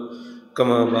মুহাম্মাদ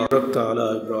কামা বারাকতা আলা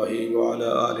ইব্রাহিম ওয়া আলা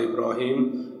আলি ইব্রাহিম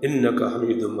ইন্নাকা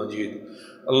হামিদুম মাজিদ।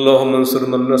 اللهم انصر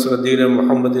من نصر دين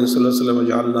محمد صلى الله عليه وسلم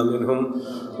واجعلنا منهم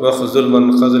واخذل من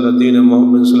خذل دين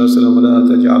محمد صلى الله عليه وسلم ولا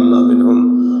تجعلنا منهم.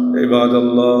 عباد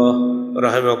الله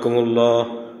رحمكم الله،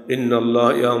 إن الله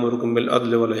يأمركم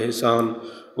بالعدل والإحسان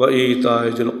وإيتاء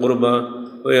ذي القربى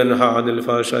وينهى عن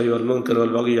الفحشاء والمنكر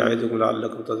والبغي يعظكم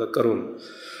لعلكم تذكرون.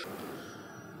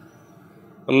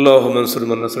 اللهم انصر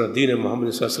من نصر دين محمد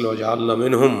صلى الله عليه وسلم واجعلنا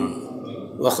منهم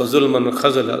واخذل من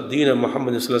خذل دين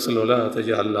محمد صلى الله عليه وسلم ولا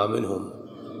تجعلنا منهم.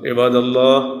 عباد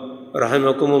الله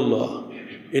رحمكم الله،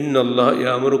 إن الله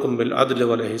يأمركم بالعدل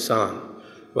والإحسان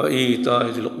وإيتاء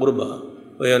ذي القربى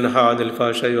وينهى عن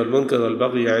الفحشاء والمنكر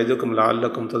والبغي يعظكم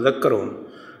لعلكم تذكرون.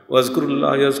 واذكروا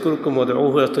الله يذكركم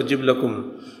وادعوه يستجب لكم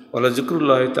ولذكر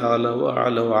الله تعالى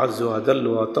وأعلى وأعز وأجل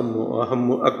وأتم وأهم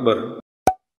أكبر.